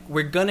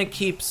gonna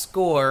keep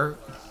score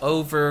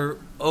over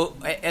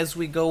as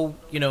we go.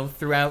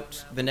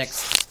 Throughout the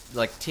next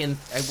 10.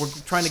 We're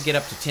trying to get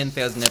up to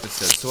 10,000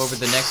 episodes. So over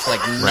the next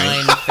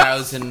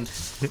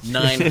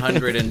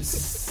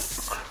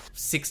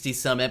 9,960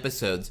 some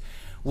episodes,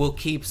 we'll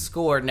keep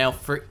score. Now,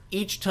 for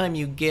each time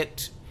you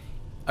get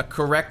a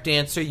correct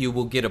answer, you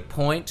will get a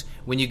point.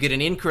 When you get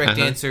an incorrect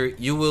answer,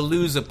 you will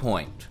lose a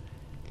point.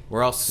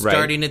 We're all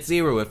starting at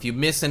 0. If you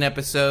miss an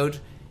episode,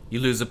 you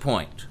lose a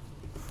point.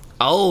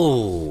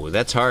 Oh,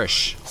 that's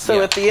harsh.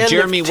 So at the end,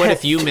 Jeremy, what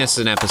if you miss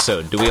an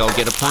episode? Do we all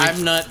get a point?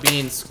 I'm not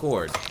being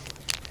scored.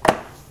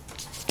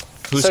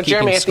 Who's so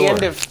keeping Jeremy, score? at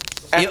the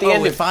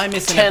end of if I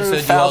miss an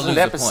episode, you all lose 10,000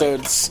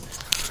 episodes,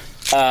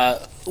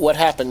 what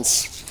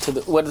happens to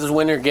what does the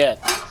winner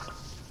get?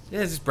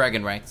 This is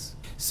bragging rights.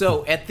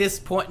 So at this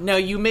point, now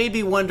you may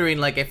be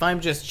wondering, if I'm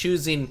just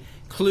choosing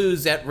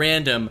clues at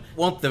random,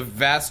 won't the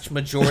vast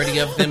majority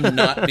of them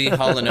not be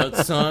Hall &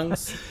 Oates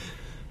songs?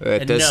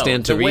 That does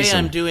stand to reason. The way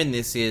I'm doing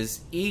this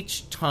is,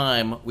 each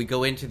time we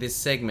go into this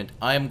segment,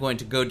 I'm going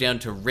to go down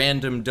to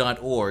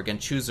random.org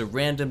and choose a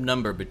random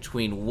number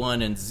between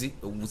 1 and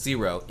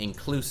 0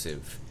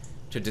 inclusive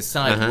to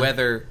decide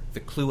whether the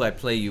clue I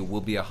play you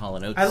will be a Hall &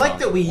 Oates song. I like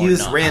that we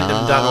use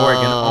random.org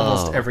in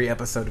almost every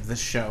episode of this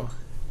show.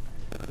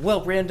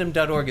 Well,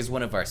 random.org is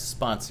one of our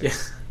sponsors. Yeah.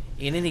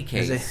 In any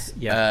case,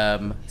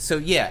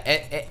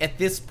 at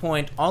this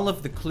point, all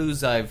of the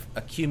clues I've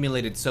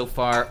accumulated so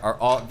far are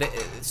all.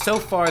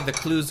 The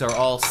clues are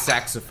all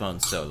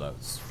saxophone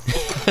solos.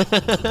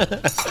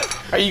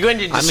 Are you going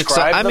to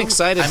describe them? I'm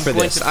excited for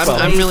this.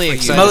 I'm really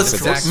excited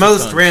for this.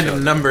 Most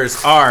random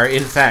numbers are,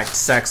 in fact,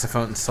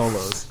 saxophone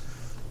solos.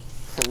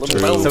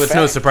 So it's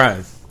no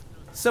surprise.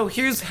 So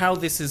here's how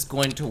this is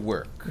going to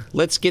work.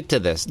 Let's get to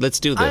this.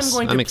 Let's do this.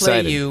 I'm going to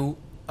excited. play you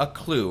a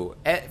clue.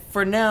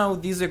 For now,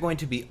 these are going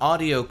to be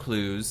audio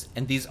clues,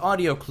 and these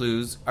audio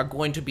clues are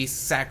going to be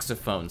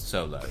saxophone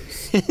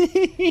solos.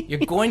 You're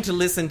going to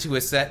listen to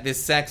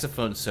this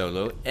saxophone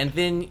solo, and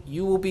then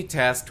you will be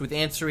tasked with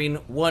answering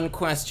one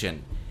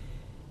question.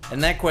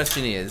 And that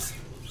question is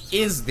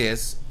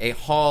this a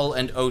Hall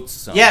 & Oates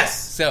song?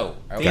 Yes. So,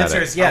 the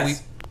answer is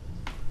yes.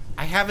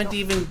 I haven't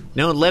even...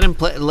 No, let him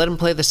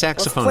play the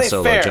saxophone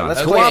solo, fair. John.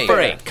 Let's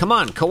cooperate. fair. Come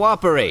on,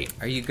 cooperate.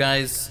 Are you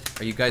guys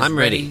I'm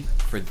ready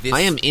for this? I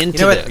am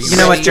into this. You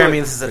know what,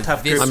 Jeremy? This is a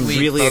tough group. I'm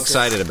really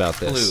excited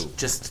about this. Clue.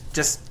 Just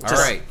all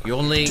right. You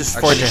only just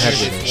forge ahead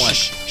with this it. one.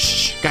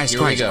 Shh, guys,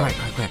 Here we go.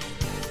 quiet.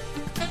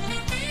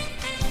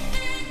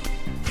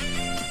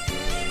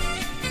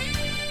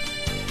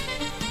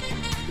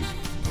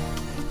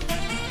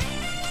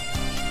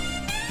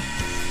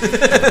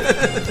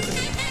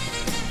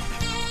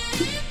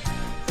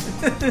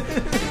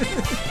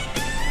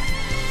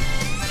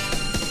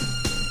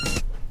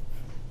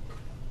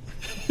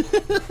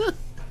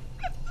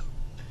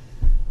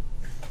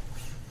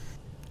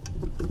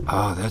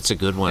 Oh, that's a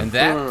good one. And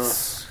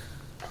that's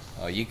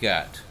all you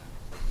got.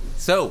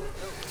 So,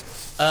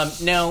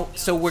 now,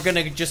 we're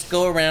gonna just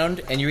go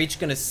around, and you're each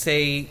gonna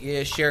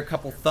share a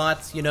couple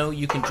thoughts. You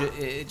can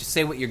just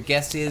say what your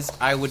guess is.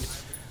 I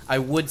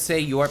would say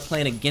you are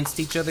playing against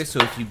each other. So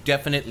if you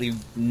definitely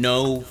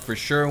know for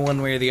sure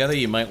one way or the other,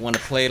 you might want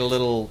to play it a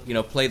little.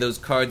 Play those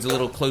cards a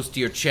little close to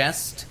your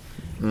chest.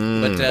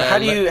 But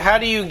how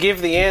do you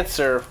give the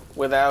answer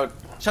without?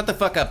 Shut the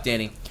fuck up,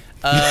 Danny.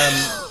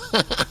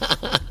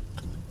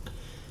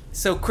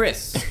 So,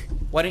 Chris,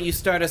 why don't you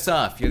start us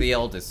off? You're the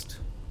eldest.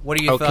 What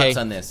are your thoughts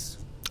on this?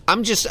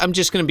 I'm just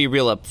going to be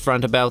real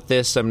upfront about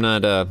this. I'm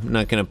not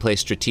going to play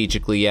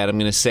strategically yet. I'm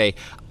going to say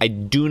I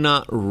do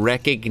not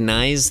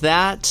recognize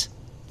that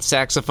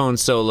saxophone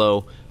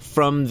solo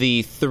from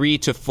the 3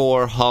 to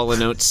 4 Hall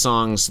 & Oates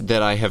songs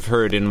that I have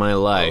heard in my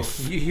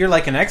life. You're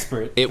like an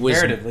expert,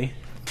 comparatively.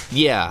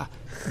 Yeah,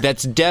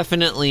 that's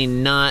definitely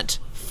not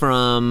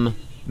from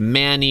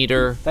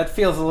Maneater. That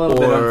feels a little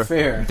bit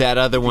unfair. That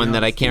other one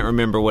that I can't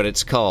remember what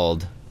it's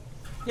called.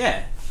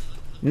 Yeah.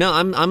 No,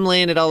 I'm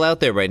laying it all out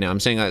there right now. I'm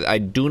saying I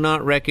do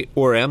not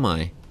or am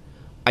I?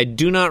 I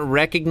do not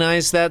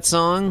recognize that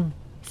song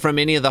from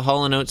any of the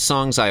Hall & Oates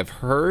songs I've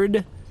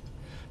heard.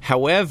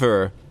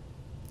 However,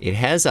 it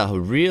has a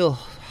real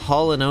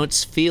Hall &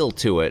 Oates feel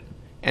to it,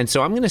 and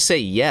so I'm going to say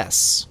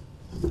yes.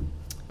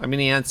 I'm going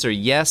to answer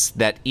yes,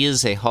 that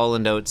is a Hall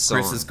 & Oates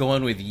song. Chris is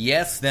going with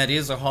yes, that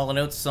is a Hall &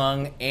 Oates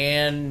song.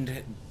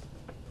 And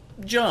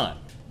John,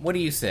 what do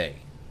you say?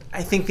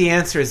 I think the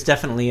answer is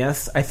definitely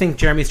yes. I think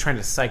Jeremy's trying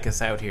to psych us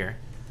out here.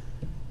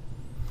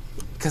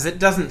 Because it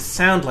doesn't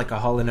sound like a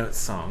Hall & Oates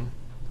song.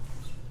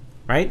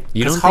 Right?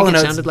 You don't Hall think it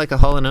 & Oates, sounded like a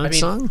Hall & Oates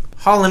song?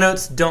 Hall &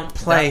 Oates don't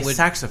play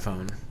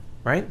saxophone,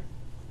 right?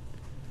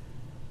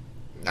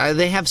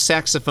 They have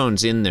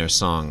saxophones in their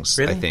songs,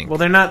 Really? I think. Well,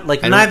 they're not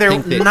like I don't neither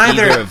think that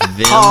neither either of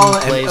them Hall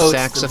and plays Oates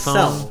saxophone.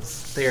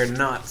 themselves. They are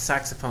not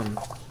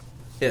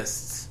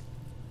saxophonists.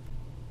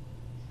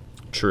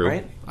 True.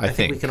 Right? I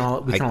think we can all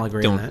agree on that. I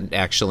don't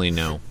actually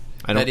know.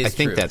 I don't. That is I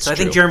think true. that's So I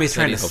true. think Jeremy's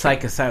trying to is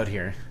psych us out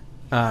here.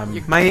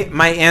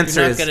 My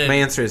answer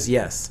is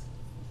yes.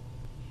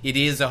 It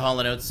is a Hall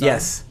 & Oates song?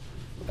 Yes.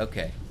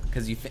 Okay.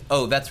 Because you think...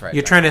 Oh, that's right.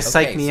 You're trying to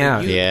psych me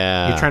out.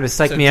 Yeah. You're trying to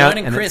psych So me John out,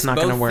 and and Chris it's not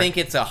going to both work. think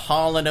it's a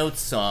Hall & Oates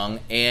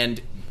song,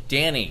 and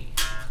Danny,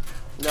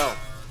 No.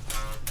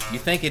 you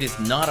think it is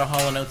not a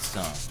Hall & Oates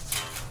song.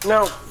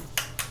 No.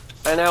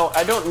 I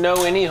don't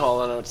know any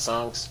Hall & Oates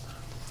songs.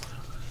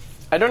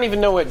 I don't even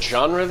know what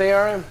genre they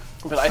are,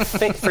 but I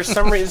think for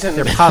some reason...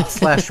 They're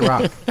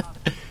pop/rock.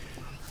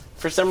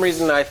 For some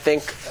reason, I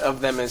think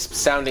of them as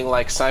sounding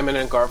like Simon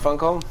and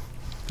Garfunkel.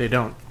 They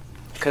don't.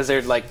 Because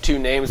they're like two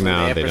names with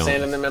No, an they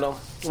ampersand don't. in the middle.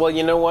 Well,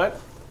 you know what?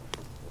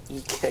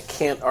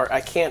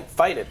 I can't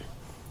fight it.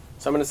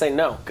 So I'm going to say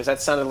no, because that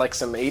sounded like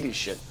some 80s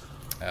shit.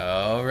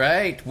 All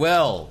right.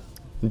 Well,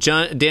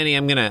 Danny,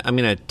 I'm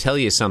gonna tell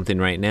you something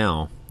right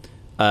now.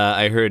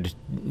 I heard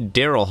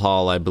Daryl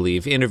Hall, I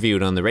believe,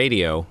 interviewed on the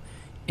radio,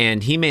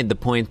 and he made the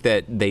point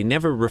that they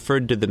never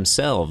referred to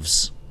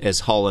themselves as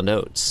Hall &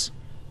 Oates.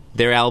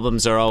 Their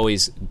albums are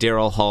always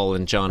Daryl Hall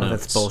and John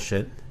Oates. That's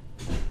bullshit.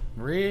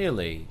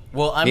 really?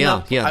 Well, I'm Yeah,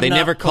 not. yeah, I'm they not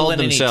never called pulling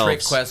any themselves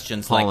trick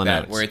questions Hall like &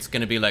 that, Oates. where it's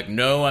going to be like,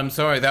 no, I'm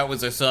sorry, that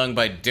was a song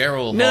by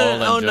Daryl Hall.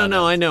 No, and John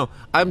I Oates. know.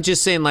 I'm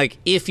just saying, like,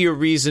 if your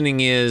reasoning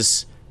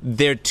is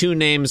they're two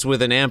names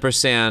with an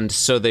ampersand,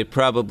 so they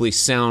probably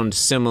sound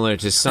similar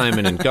to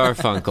Simon and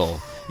Garfunkel,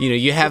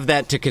 you have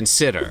that to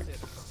consider.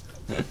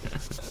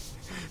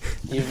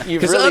 You've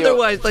Because really,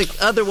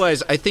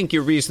 otherwise, I think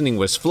your reasoning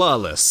was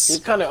flawless. you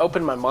kind of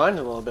opened my mind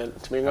a little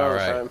bit, to be All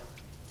honest. right.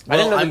 I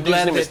didn't know I'm the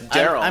dude's name was that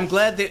Daryl.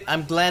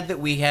 I'm glad that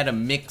we had a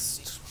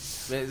mixed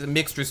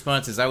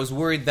responses. I was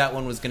worried that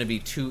one was going to be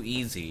too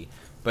easy,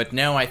 but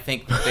now I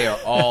think that they are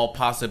all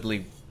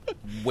possibly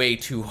way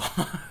too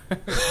hard,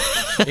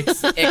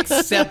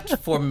 except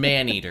for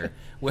Maneater.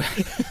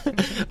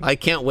 I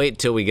can't wait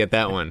till we get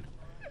that one.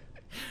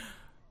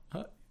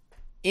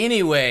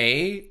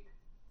 Anyway,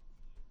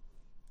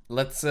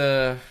 let's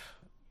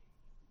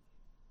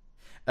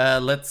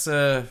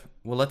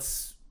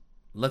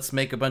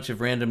make a bunch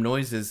of random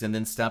noises and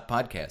then stop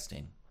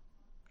podcasting.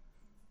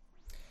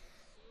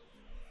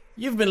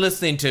 You've been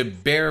listening to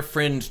Bear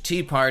Friend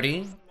Tea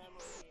Party,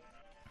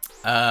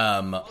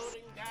 a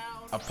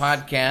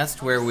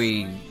podcast where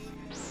we,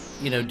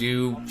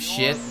 do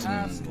shit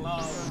and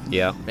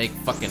make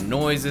fucking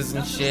noises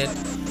and shit.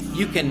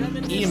 You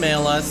can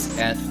email us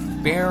at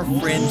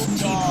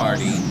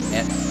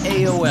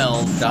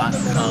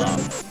bearfriendteaparty@aol.com.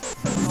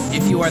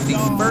 If you are the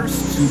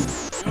first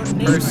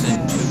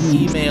person to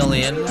email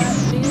in,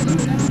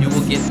 you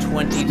will get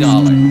 $20.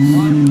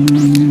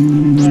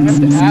 I have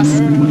to ask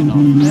for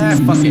 $20.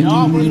 Fuck it.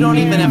 You don't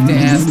even have to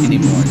ask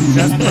anymore.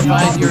 Just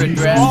provide your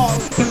address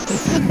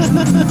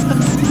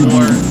or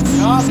your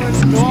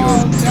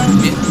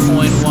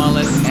Bitcoin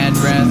wallet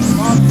address.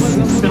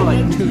 It's been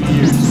like 2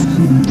 years.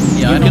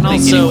 Yeah, I don't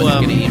think anyone's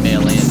going to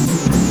email in.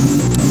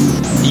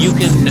 You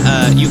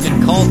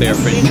can call Bear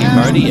Friend Tea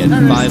Party at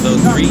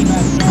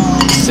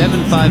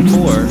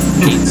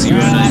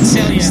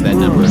 503-754-8096. That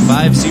number is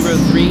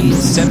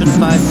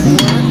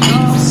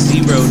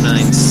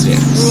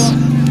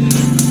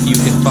 503-754-8096. You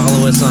can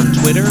follow us on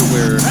Twitter.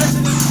 We're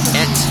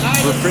at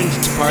Bear Friend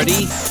Tea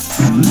Party.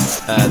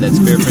 That's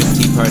Bear Friend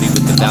Tea Party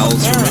with the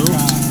vowels removed.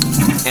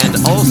 And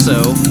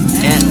also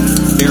at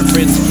Bear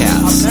Friend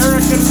Cast.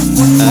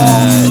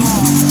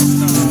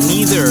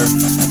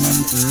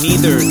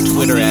 Neither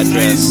Twitter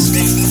address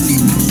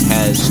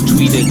has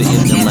tweeted in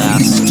the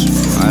last,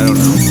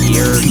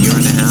 year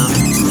and a half.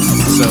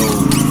 So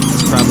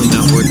it's probably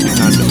not worth your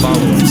time to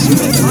follow us.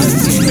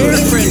 Bear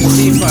Friend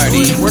Tea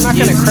Party. We're not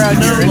going to crowd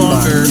no your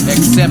longer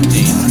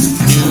accepting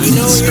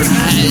nudes.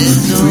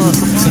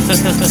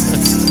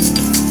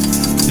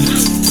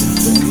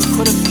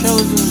 Could have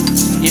chosen.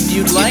 If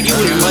you'd like If you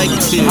would like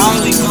to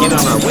get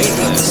on our wait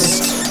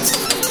list,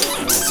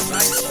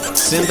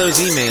 send those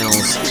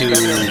emails to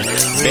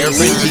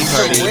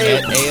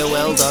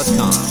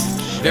bearfriendteaparty@aol.com.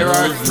 There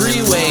are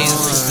 3 ways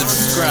to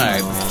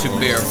subscribe to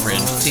Bear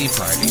Friend Tea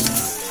Party.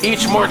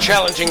 Each more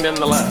challenging than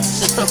the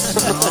last.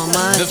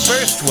 The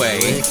first way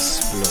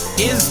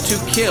is to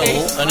kill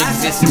an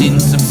existing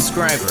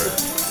subscriber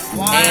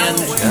and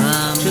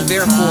to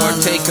therefore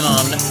take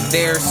on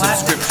their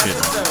subscription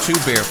to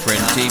Bear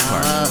Friend Tea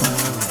Party.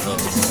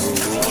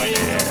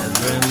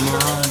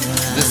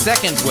 The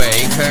second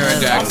way,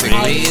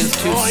 paradoxically, is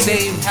to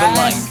save the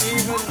life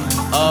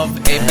of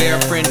a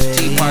Bearfriend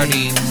Tea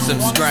Party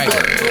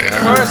subscriber.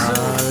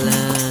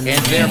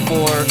 And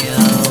therefore,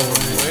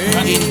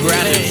 in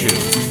gratitude,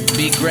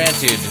 be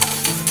granted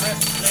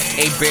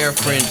a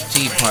Bearfriend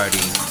Tea Party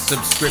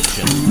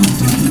subscription.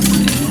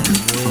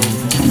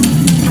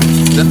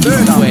 The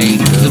third way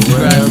to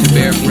subscribe to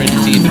Bearfriend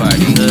Tea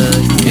Party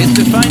is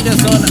to find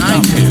us on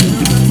iTunes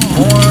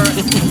or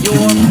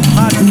your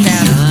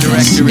podcast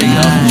directory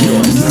of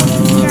choice.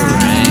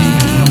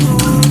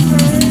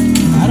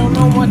 I don't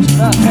know much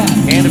about that.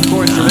 And of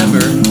course, remember,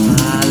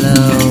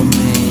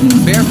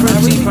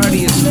 Bearfriend Tea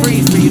Party is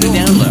free for you to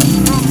download.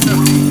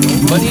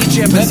 But each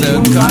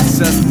episode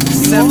costs us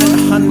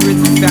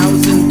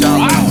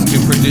 $700,000 to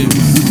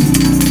produce.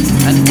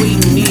 And we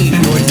need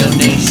your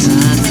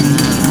donations.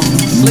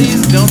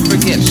 Please don't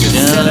forget to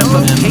set up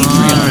a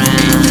Patreon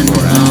page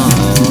for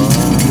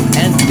us.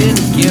 And then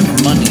give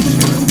money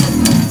to it.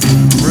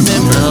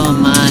 Remember,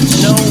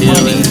 no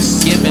money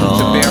given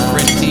to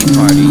Bearfriend Tea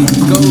Party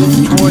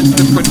goes towards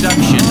the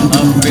production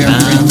of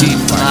Bearfriend Tea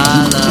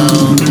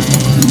Party.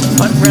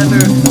 But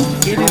rather,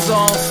 it is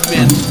all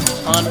spent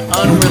on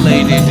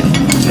unrelated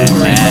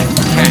touring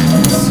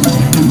cats.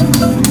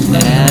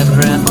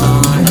 Every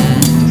morning,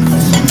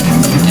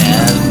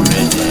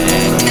 every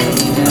day,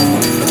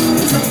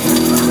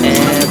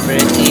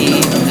 every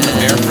evening.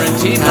 Bearfriend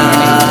Tea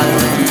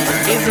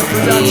Party is a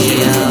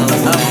production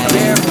of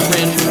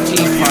Bearfriend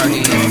Tea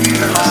Party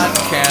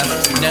Podcast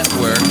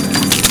Network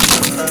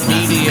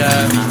Media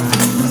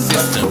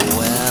System.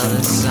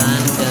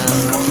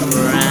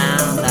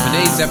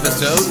 Today's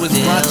episode was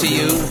brought to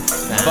you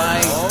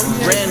by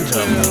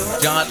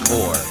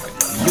Random.org,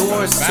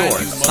 your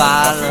source for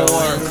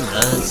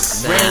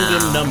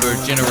random number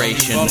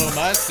generation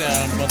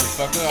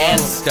and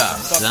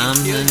stuff.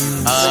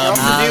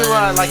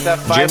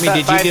 Jeremy,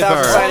 did you give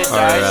our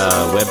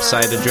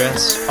website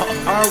address?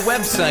 Our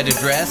website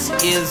address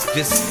is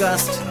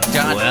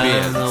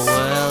disgust.biz.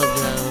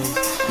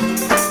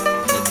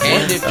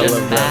 And it just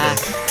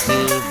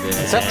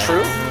Is that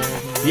true?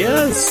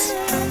 Yes.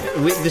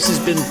 This has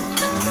been...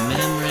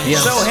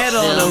 Yes. So head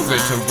on over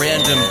to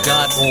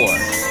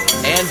random.org.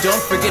 And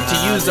don't forget to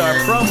use our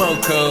promo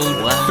code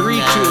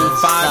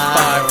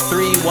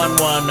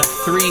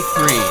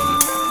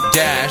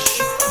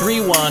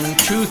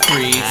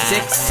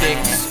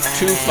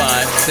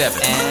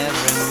 32553113-312366257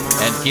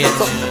 and get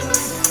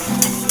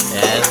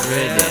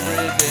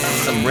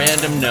some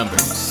random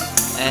numbers.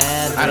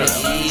 I don't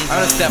know. I'm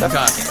gonna stop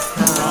talking.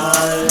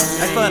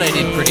 I thought I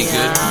did pretty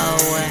good.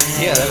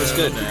 Yeah, that was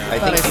good. I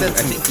think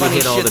you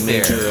hit all the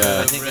major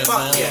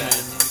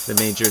the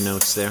major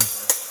notes there.